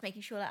myself, just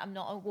making sure that I'm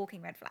not a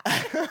walking red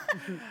flag.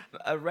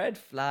 A red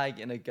flag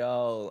in a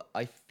girl,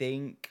 I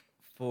think,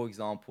 for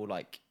example,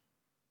 like,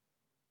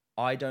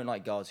 I don't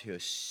like girls who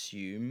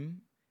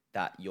assume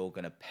that you're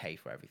going to pay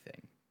for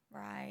everything.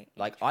 Right.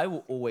 Like, I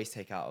will always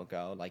take out a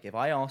girl. Like, if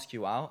I ask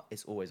you out,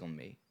 it's always on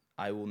me.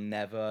 I will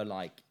never,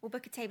 like... We'll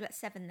book a table at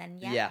 7 then,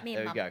 yeah? Me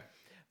there and we Mum. go.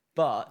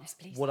 But Yes,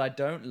 please. what I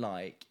don't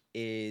like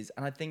is,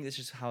 and I think this is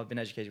just how I've been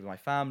educated with my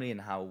family and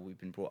how we've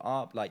been brought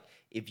up, like,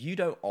 if you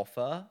don't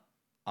offer,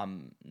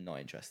 I'm not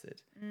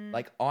interested.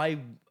 Like,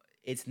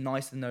 it's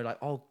nice to know, like,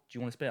 oh, do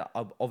you want to split it?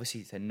 I'll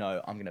obviously say,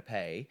 no, I'm going to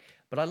pay.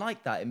 But I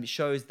like that. It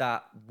shows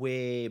that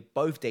we're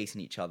both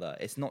dating each other.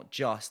 It's not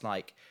just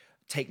like,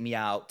 take me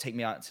out to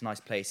nice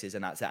places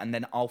and that's it. And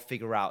then I'll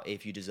figure out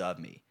if you deserve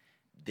me.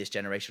 this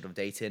generation of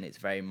dating. It's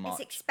very much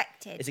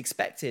It's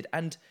expected.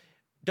 And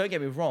don't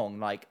get me wrong,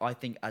 like I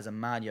think as a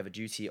man you have a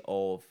duty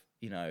of,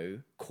 you know,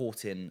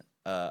 courting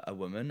a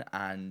woman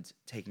and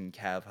taking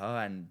care of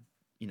her and,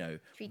 you know,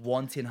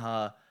 treating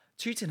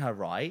her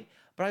right.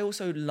 But I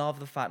also love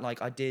the fact, like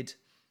this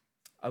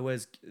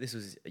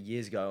was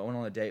years ago, I went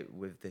on a date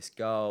with this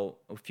girl,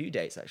 a few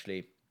dates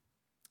actually,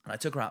 and I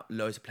took her out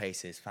loads of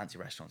places, fancy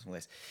restaurants and all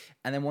this.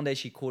 And then one day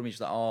she called me,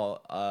 she's like, do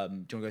you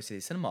want to go see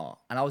the cinema?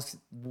 And I was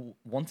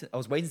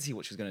waiting to see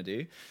what she was going to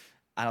do.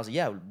 And I was like,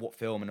 yeah, what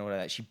film and all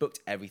that. She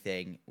booked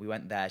everything. We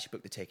went there, she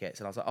booked the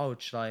tickets. And I was like, oh,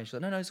 should I? She's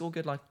like, no, it's all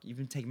good. Like, you've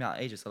been taking me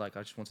out ages. So, like,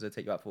 I just wanted to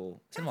take you out for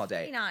cinema date.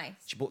 Really nice.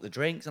 She bought the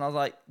drinks. And I was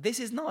like, this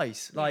is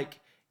nice. Yeah. Like,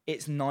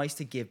 it's nice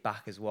to give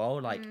back as well.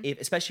 Like,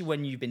 especially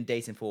when you've been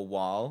dating for a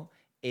while,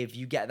 if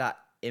you get that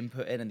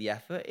input in and the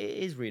effort, it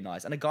is really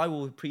nice. And a guy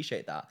will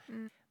appreciate that.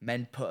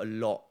 Men put a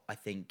lot, I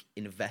think,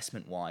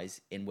 investment-wise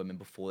in women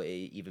before it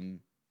even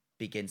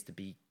begins to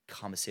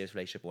become a serious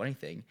relationship or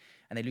anything.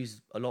 And they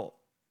lose a lot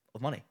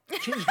of money.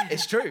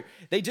 It's true.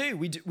 They do.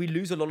 We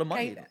lose a lot of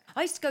money.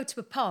 I used to go to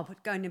a pub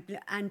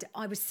and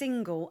I was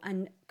single,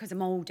 and because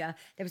I'm older,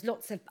 there was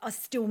lots of us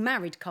still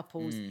married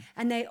couples,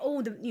 and they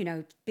all the, you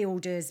know,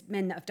 builders,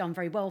 men that have done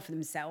very well for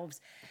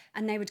themselves,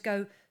 and they would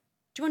go,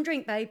 do you want a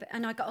drink, babe?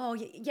 And I go, oh,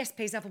 yes,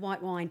 please, have a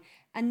white wine.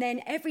 And then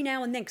every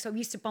now and then, because I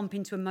used to bump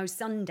into him most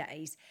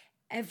Sundays,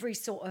 every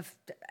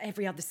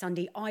other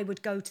Sunday, I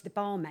would go to the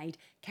barmaid,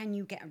 can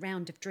you get a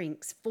round of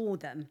drinks for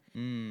them?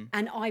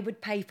 And I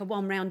would pay for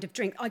one round of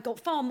drink. I got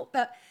far more,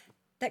 but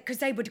because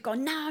they would have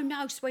gone,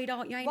 no,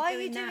 sweetheart, you ain't Why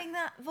doing that. Why are you doing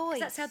that voice?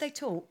 That's how they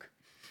talk.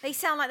 They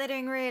sound like they're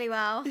doing really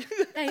well.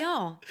 They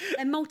are.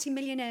 They're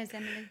multi-millionaires,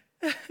 Emily.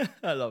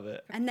 I love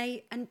it. And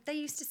they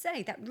used to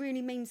say, that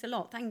really means a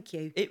lot, thank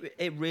you.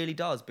 It really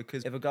does,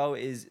 because if a girl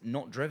is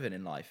not driven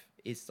in life,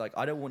 it's like,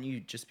 I don't want you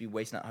just be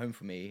waiting at home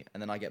for me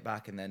and then I get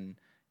back and then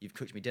you've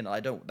cooked me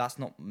dinner. That's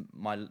not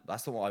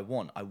what I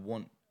want. I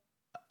want,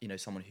 you know,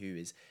 someone who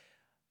is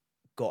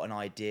got an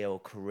ideal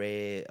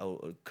career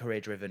or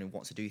career driven and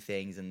wants to do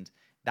things, and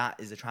that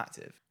is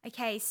attractive.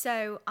 Okay,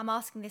 so I'm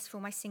asking this for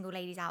all my single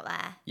ladies out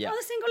there. Yeah. Oh,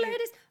 the single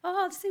ladies.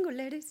 Oh, the single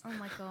ladies. Oh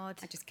my God.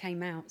 I just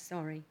came out,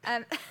 sorry.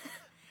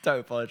 Don't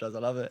apologise, I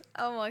love it.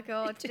 Oh my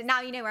God.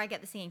 Now you know where I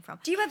get the singing from.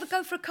 Do you ever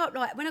go for a curry?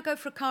 Like, when I go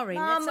for a curry,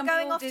 Mum, we're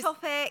somebody going off orders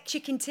topic.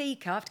 Chicken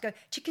tikka. I have to go,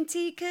 chicken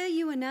tikka,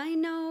 you and I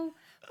know.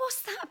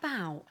 What's that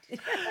about?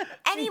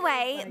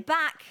 Anyway,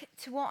 back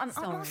to what I'm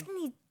Sorry. asking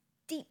these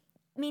deep,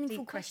 meaningful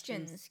Deep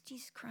questions. questions.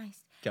 Jesus Christ.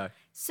 Go.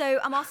 So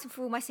I'm asking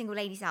for all my single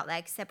ladies out there,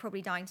 because they're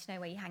probably dying to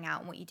know where you hang out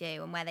and what you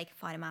do and where they can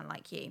find a man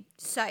like you.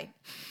 So,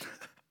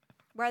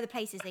 where are the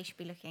places they should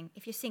be looking?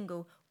 If you're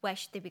single, where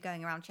should they be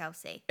going around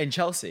Chelsea? In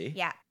Chelsea?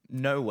 Yeah.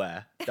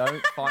 Nowhere.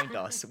 Don't find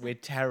us. We're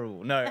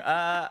terrible. No,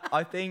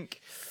 I think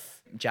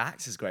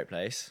Jack's is a great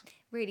place.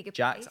 Really good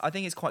Jack's, place. I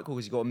think it's quite cool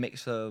because you've got a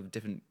mix of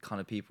different kind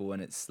of people,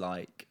 and it's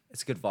like,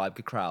 it's a good vibe,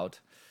 good crowd.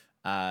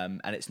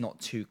 And it's not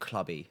too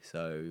clubby,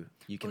 so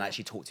you can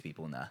actually talk to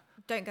people in there.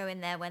 Don't go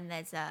in there when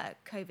there's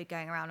COVID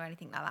going around or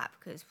anything like that,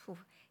 because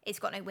it's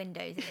got no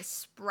windows and it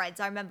spreads.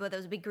 I remember there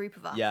was a big group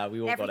of us. Yeah, we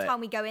all and got it. every time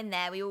we go in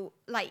there, we all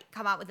like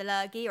come out with a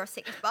lurgy or a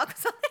sickness bug or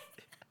something.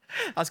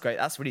 That's great.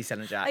 That's really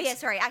selling Jack's. Oh yeah,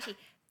 sorry. Actually,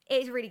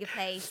 it's a really good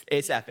place.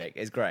 It's epic.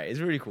 It's great. It's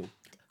really cool.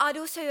 I'd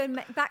also,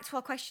 and back to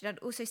our question, I'd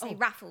also say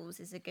Raffles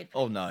is a good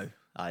place. Oh no,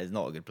 that is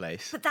not a good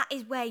place. But that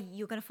is where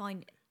you're going to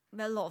find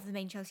a lot of the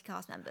main Chelsea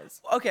cast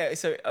members. Okay,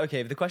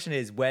 the question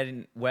is where are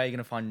you going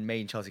to find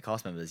main Chelsea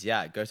cast members?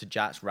 Yeah, go to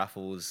Jack's,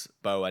 Raffles,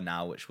 Boa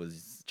now, which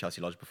was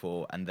Chelsea Lodge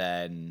before, and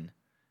then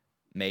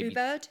maybe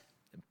Bluebird?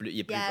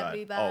 Bluebird.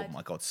 Bluebird. Oh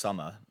my God,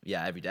 summer.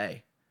 Yeah, every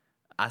day.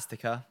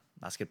 Azteca,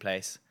 that's a good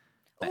place.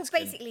 All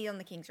Mexican. basically on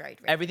the King's Road.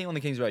 Really. Everything on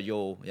the King's Road,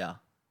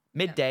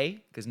 midday,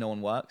 because no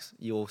one works,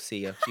 you'll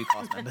see a few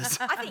cast members.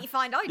 I think you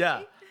find I do.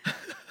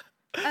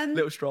 Yeah.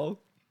 Little stroll.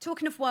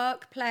 Talking of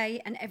work,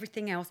 play, and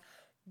everything else,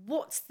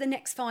 what's the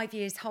next 5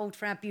 years hold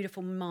for our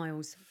beautiful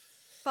Miles?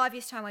 5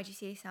 years' time, where do you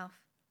see yourself?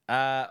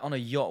 On a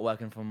yacht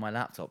working from my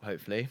laptop,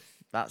 hopefully.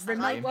 That's the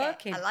Remote aim.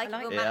 working. I like it.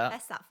 We'll Yeah.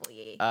 manifest that for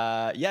you.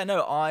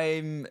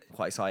 I'm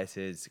quite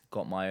excited.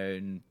 Got my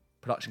own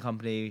production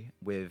company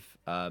with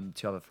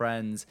 2 other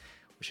friends,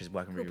 which is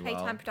working really well.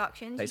 Playtime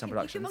Productions. Playtime You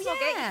Productions. can plug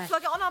Yeah. it.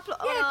 Plug it on our.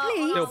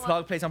 please. Little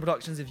plug, Playtime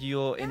Productions, if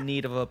you're in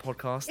need of a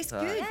podcast, It's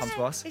good. come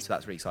to us. It's- So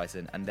that's really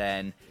exciting. And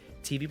then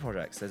TV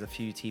projects. There's a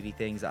few TV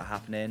things that are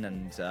happening,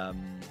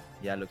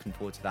 and looking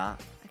forward to that.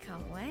 I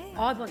can't wait.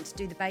 I want to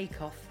do the Bake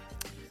Off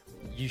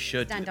You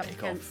should Stand do Up the to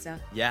Bake Off.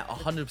 Cancer. Yeah,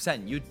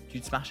 100%.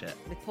 You'd smash it.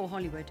 with Paul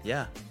Hollywood.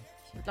 Yeah.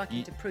 I'd like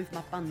him to prove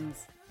my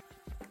buns.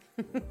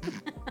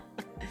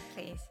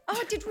 Please. Oh,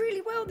 I did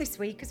really well this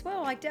week as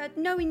well. I had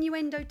no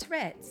innuendo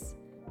Tourette's.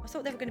 I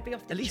thought they were going to be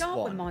off the At least chart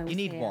when one. Miles You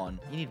need here. one.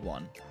 You need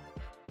one.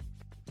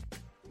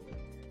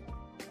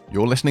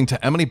 You're listening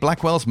to Emily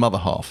Blackwell's Mother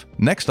Half.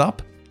 Next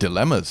up,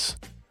 Dilemmas.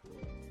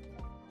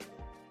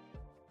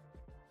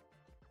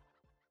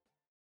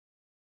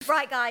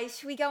 Right, guys.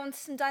 Should we go on to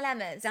some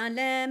dilemmas?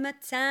 Dilemma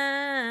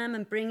time.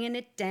 I'm bringing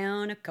it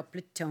down a couple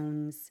of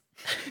tones.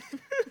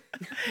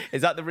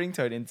 Is that the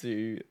ringtone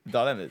into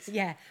Dilemmas?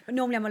 Yeah, but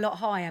normally I'm a lot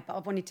higher, but I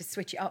wanted to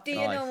switch it up. Do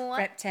your Nice. normal one.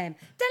 Rep 10.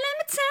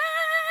 Dilemma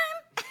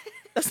time!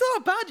 That's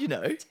not bad, you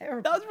know.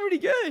 Terrible. That was really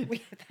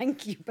good.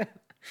 Thank you, but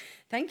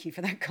thank you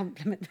for that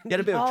compliment. You had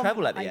a bit of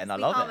treble at the end. I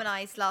We love it.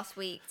 harmonised last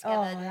week together.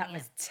 Oh, didn't that we?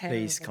 was terrible.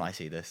 Please, can I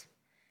see this?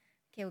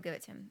 Okay, we'll give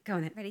it to him. Go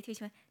on then. Ready, 3,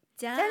 2, 1.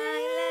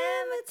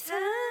 Dilemma time.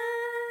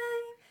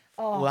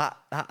 Oh, Well,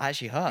 that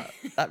actually hurt.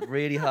 That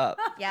really hurt.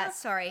 Yeah,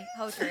 sorry.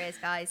 Hold your ears,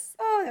 guys.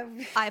 oh,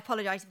 I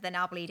apologise if they're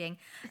now bleeding.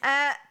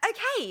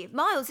 Okay,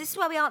 Miles, this is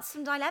where we answer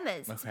some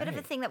dilemmas. It's a bit of a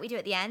Okay. thing that we do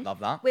at the end. Love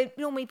that. We're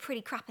normally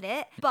pretty crap at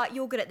it, but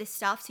you're good at this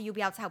stuff, so you'll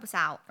be able to help us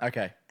out.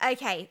 Okay.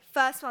 Okay,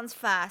 first one's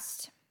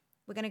first.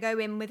 We're going to go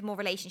in with more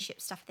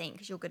relationship stuff, I think,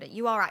 because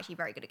you are actually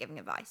very good at giving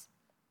advice.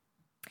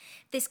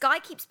 This guy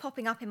keeps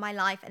popping up in my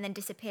life and then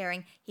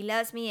disappearing. He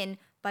lures me in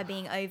by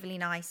being overly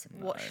nice.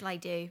 What shall I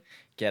do?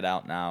 Get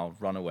out now.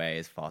 Run away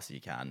as fast as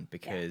you can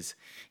because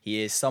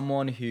he is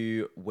someone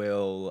who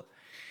will.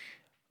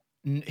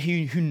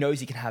 Who knows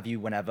he can have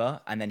you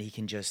whenever, and then he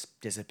can just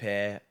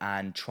disappear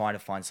and try to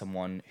find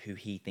someone who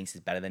he thinks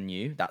is better than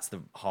you. That's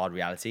the hard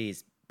reality.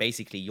 Is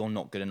basically you're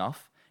not good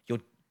enough. You're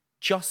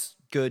just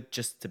good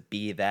just to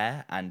be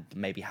there and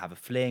maybe have a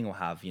fling or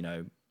have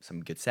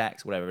some good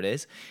sex, whatever it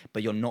is.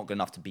 But you're not good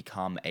enough to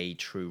become a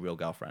true real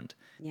girlfriend.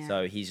 Yeah.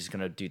 So he's just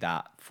gonna do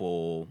that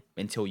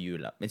until you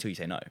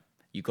say no.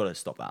 You've got to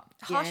stop that.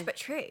 Harsh Yeah. but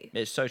true.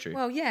 It's so true.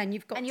 well, yeah, and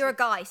you've got. And you're a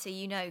guy, so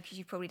you know because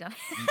you've probably done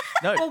it.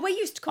 No. Well, we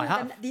used to call I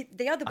them have.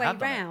 the other I way have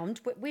done it.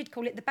 round. We'd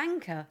call it the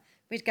banker.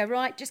 We'd go,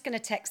 right, just going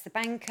to text the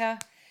banker.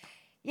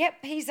 Yep,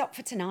 he's up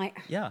for tonight.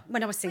 Yeah.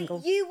 When I was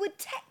single. You would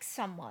text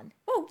someone.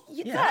 Oh,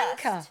 Yeah.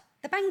 the banker.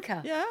 The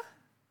banker. Yeah.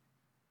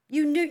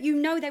 You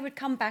know they would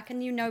come back,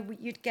 and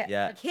you'd get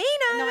Yeah. a Keno.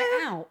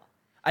 night out.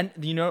 And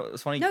you know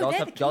what's funny? No, girls they're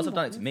have, the girls key have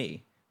done it to ones.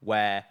 me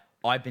where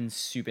I've been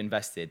super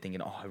invested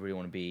thinking, oh, I really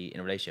want to be in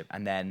a relationship.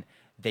 And then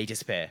they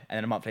disappear. And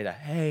then a month later,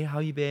 hey, how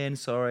you been?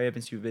 Sorry, I've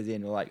been super busy.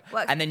 And you're like,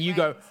 Works and then with you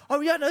go, friends. oh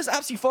yeah, no, it's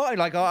absolutely fine.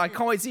 Like, oh, I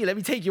can't wait to see you. Let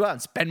me take you out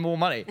and spend more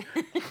money.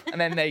 And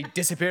then they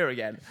disappear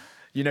again.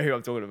 You know who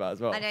I'm talking about as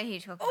well. I know who you're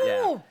talking about.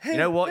 Yeah. Oh, you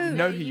know what? You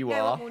know who You you know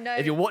are. what, we'll know.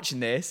 If you're watching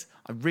this,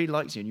 I really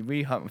liked you and you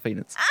really hurt my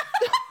feelings.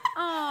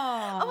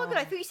 Oh my god,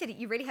 I thought you said it.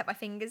 You really hurt my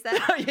fingers there.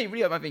 Yeah, you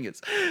really hurt my fingers.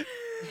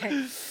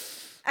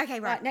 Okay,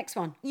 right. Right, next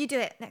one. You do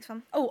it. Next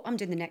one. Oh, I'm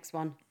doing the next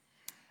one.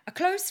 A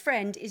close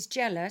friend is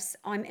jealous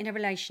I'm in a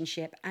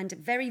relationship and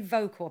very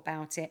vocal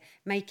about it,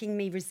 making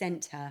me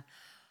resent her.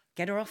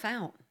 Get her off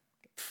out.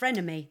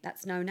 Frenemy,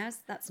 that's known as.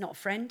 That's not a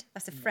friend.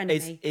 That's a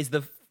frenemy.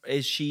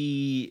 Is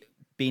she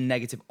being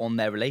negative on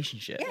their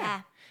relationship?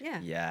 Yeah. Yeah.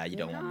 Yeah, you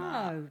don't want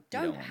that. No, You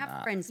don't want have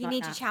that. friends You like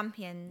need that. your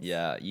champions.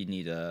 Yeah, you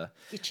need a.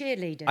 Your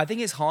cheerleader. I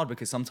think it's hard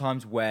because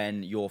sometimes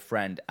when your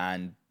friend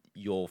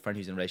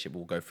who's in a relationship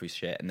will go through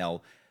shit and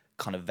they'll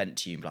kind of vent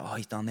to you, like, oh,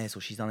 he's done this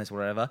or she's done this or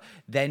whatever.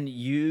 Then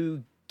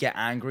you get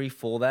angry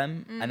for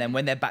them, and then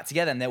when they're back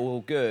together and they're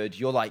all good,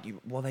 you're like,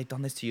 well, they've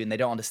done this to you and they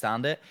don't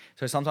understand it.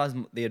 So sometimes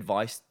the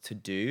advice to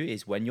do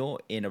is when you're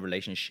in a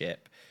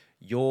relationship,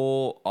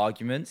 your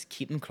arguments,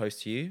 keep them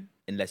close to you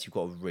unless you've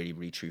got a really,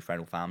 really true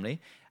friend or family.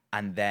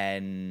 And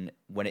then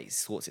when it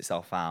sorts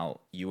itself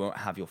out, you won't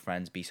have your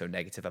friends be so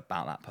negative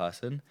about that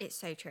person. It's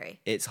so true.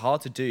 It's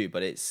hard to do,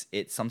 but it's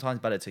sometimes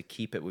better to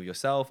keep it with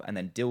yourself and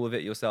then deal with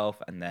it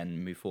yourself and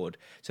then move forward.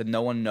 So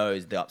no one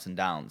knows the ups and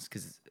downs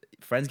because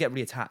friends get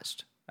really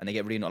attached and they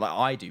get really like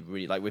I do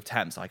really like with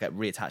Temps. I get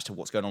really attached to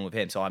what's going on with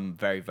him, so I'm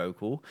very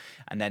vocal.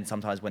 And then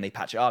sometimes when they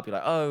patch it up, you're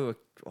like, oh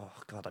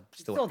god, I'm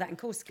still Saw that in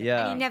Corsica.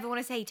 yeah, And you never want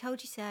to say, he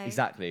told you so.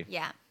 exactly.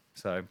 Yeah.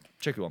 So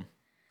tricky one.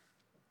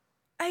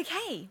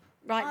 Okay.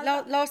 Right,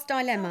 Our last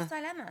dilemma. last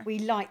dilemma. We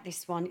like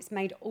this one. It's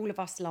made all of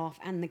us laugh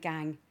and the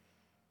gang.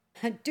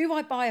 Do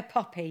I buy a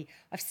puppy?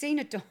 I've seen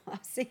a dog. I've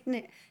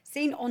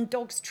seen on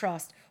Dogs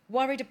Trust.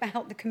 Worried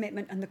about the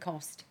commitment and the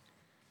cost.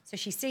 So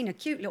she's seen a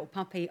cute little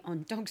puppy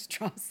on Dogs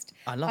Trust.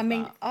 I love I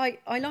mean, that.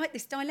 I like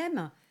this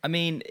dilemma. I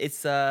mean,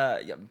 it's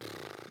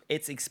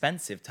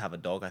expensive to have a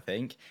dog, I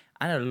think,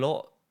 and a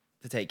lot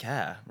to take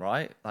care,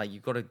 right? Like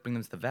you've got to bring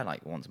them to the vet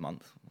like once a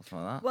month or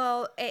something like that.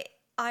 Well,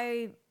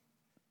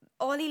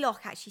 Ollie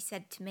Locke actually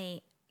said to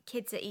me,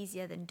 kids are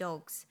easier than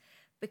dogs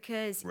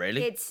because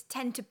Really? kids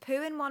tend to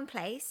poo in one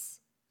place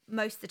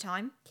most of the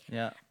time.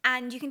 Yeah.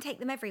 And you can take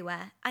them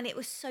everywhere. And it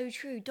was so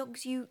true.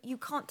 Dogs, you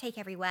can't take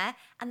everywhere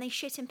and they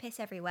shit and piss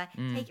everywhere.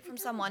 Take it from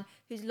someone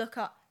who's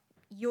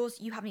yours,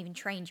 you haven't even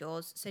trained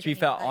yours. So To be don't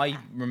fair, even go I there.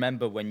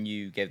 remember when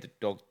you gave the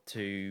dog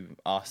to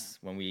us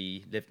when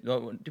we lived.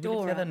 No, did we live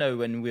Dora. together? No,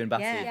 when we were in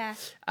Battersea. Yeah.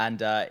 And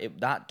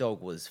that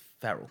dog was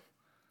feral.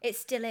 It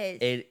still is.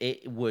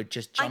 It would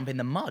just jump in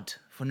the mud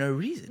for no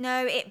reason.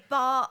 No, it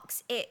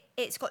barks.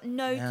 It's got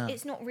no. Yeah.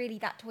 It's not really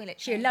that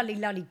toilet. She a trained. lolly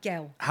lolly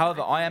girl.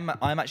 However, I am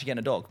actually getting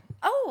a dog.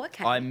 Oh,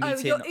 okay. I'm Oh,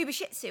 meeting your Uber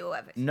Shih Tzu or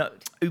whatever. it's no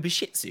called. Uber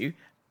Shih Tzu,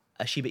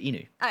 a Shiba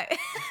Inu. Oh.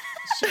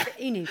 Shiba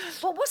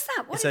Inu. Well, what's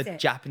that? What It's is a it?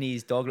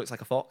 Japanese dog. Looks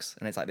like a fox,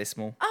 and it's like this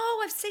small.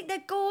 Oh, I've seen.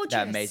 They're gorgeous.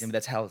 They're amazing.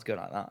 But their tails go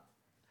like that.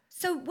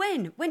 So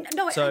when?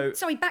 No,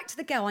 sorry, back to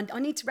the girl. I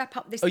need to wrap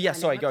up this. Oh, yeah,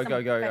 time. sorry, I'm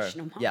go.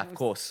 professional. Yeah, of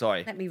course,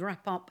 sorry. Let me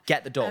wrap up.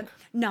 Get the dog.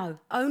 No,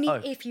 only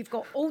if you've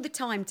got all the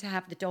time to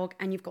have the dog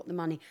and you've got the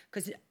money.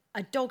 Because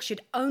a dog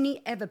should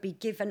only ever be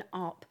given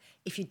up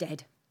if you're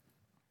dead.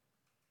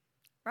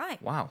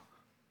 Right. Wow.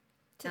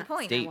 To the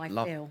point. Deep. I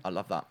feel. I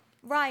love that.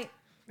 Right.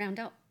 Round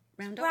up.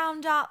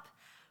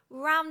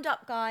 Round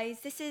up,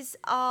 guys. This is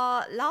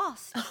our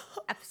last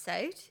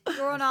episode.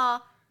 You're on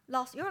our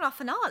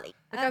finale.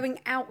 We're going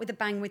out with a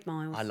bang with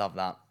Miles. I love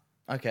that.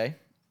 Okay.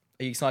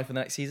 Are you excited for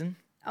the next season?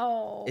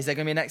 Oh. Is there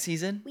going to be a next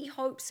season? We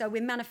hope so.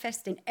 We're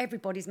manifesting.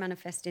 Everybody's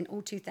manifesting.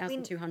 All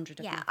 2,200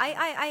 of Yeah, them.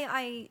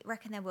 I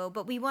reckon there will.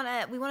 But we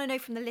wanna know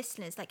from the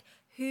listeners, like,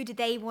 who do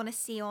they want to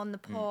see on the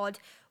pod?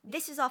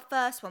 This is our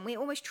first one. We're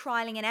almost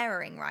trialing and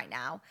erroring right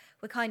now.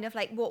 We're kind of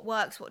like what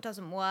works, what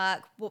doesn't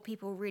work, what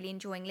people are really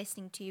enjoying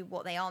listening to,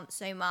 what they aren't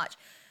so much.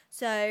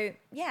 So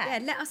Yeah,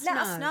 let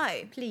us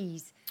know.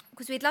 Please.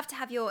 Because we'd love to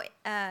have your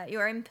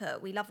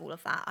input. We love all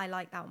of that. I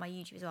like that on my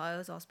YouTube as well. I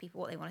always ask people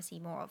what they want to see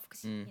more of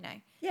because, you know.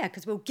 Yeah,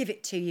 because we'll give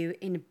it to you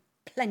in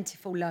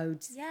plentiful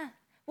loads. Yeah.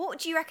 What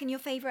do you reckon your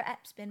favourite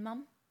ep's been,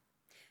 Mum?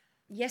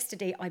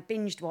 Yesterday, I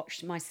binged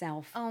watched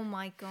myself. Oh,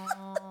 my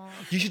God.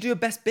 You should do a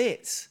best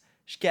bits.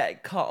 You should get a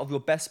cut of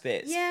your best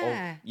bits.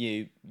 Yeah. Of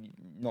you,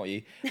 not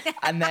you.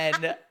 And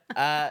then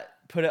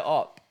put it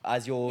up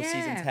as your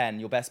season 10,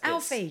 your best bits.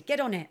 Alfie, get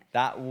on it.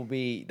 That will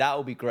be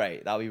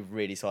great. That will be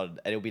really solid.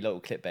 And it'll be little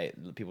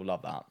clickbait. People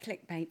love that.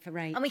 Clickbait for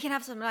Ray. And we can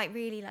have some, like,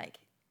 really, like,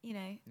 you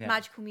know,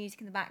 magical music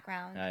in the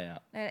background.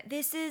 Yeah.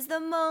 This is the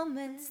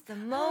moments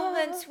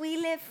we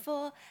live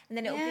for. And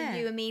then it'll be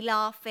you and me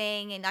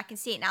laughing. And I can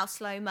see it now,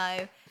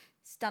 slow-mo.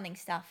 Stunning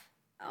stuff.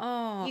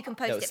 Oh. You can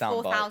post Little it sound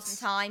 4,000 bites.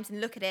 times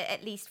and look at it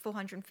at least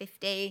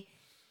 450.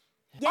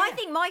 Yeah. I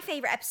think my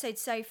favourite episode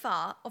so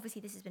far,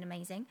 obviously this has been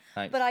amazing,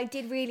 Thanks. but I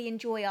did really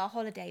enjoy our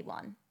holiday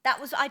one.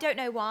 That was, I don't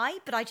know why,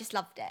 but I just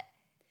loved it.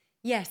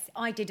 Yes,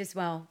 I did as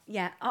well.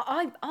 Yeah,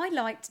 I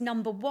liked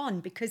number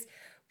 1 because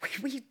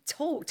we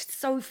talked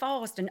so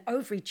fast and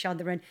over each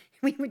other and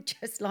we were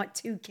just like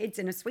 2 kids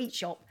in a sweet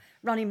shop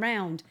running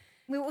round.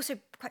 We were also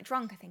quite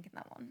drunk, I think, in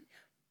that one.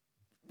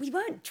 We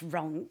weren't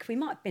drunk. We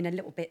might have been a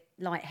little bit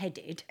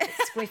lightheaded, a bit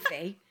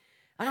squiffy.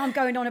 And I'm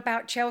going on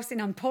about Chelsea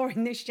and I'm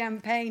pouring this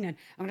champagne and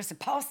I'm going to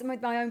surpass them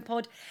with my own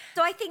pod.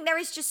 So I think there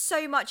is just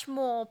so much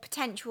more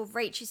potential of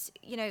Rachel's,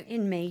 you know...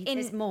 In me,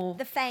 there's more.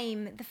 The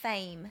fame.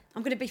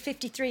 I'm going to be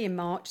 53 in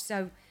March,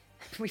 so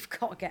we've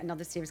got to get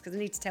another series because I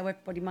need to tell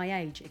everybody my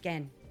age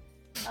again.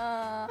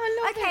 I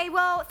love it.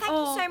 Well, thank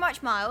you so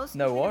much, Miles.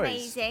 No It's been worries.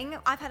 amazing.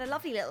 I've had a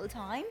lovely little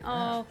time.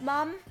 Oh,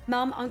 Mum.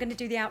 Mum, I'm going to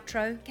do the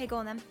outro. Okay, go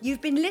on then.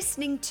 You've been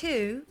listening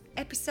to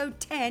episode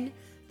 10,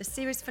 the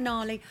series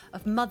finale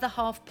of Mother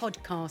Half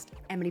Podcast.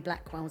 Emily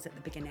Blackwell's at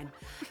the beginning.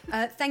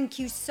 Thank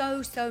you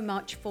so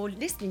much for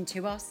listening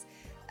to us.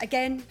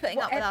 Again,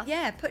 Putting up with us.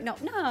 Yeah, putting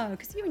up. No,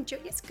 because you enjoy.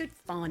 It's good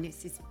fun.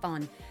 It's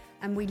fun,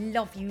 and we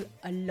love you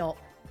a lot.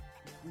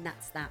 And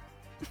that's that.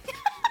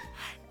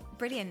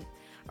 Brilliant.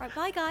 Right,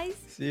 bye, guys.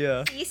 See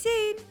ya. See you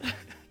soon.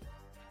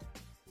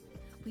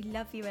 We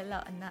love you a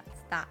lot, and that's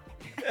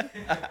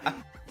that.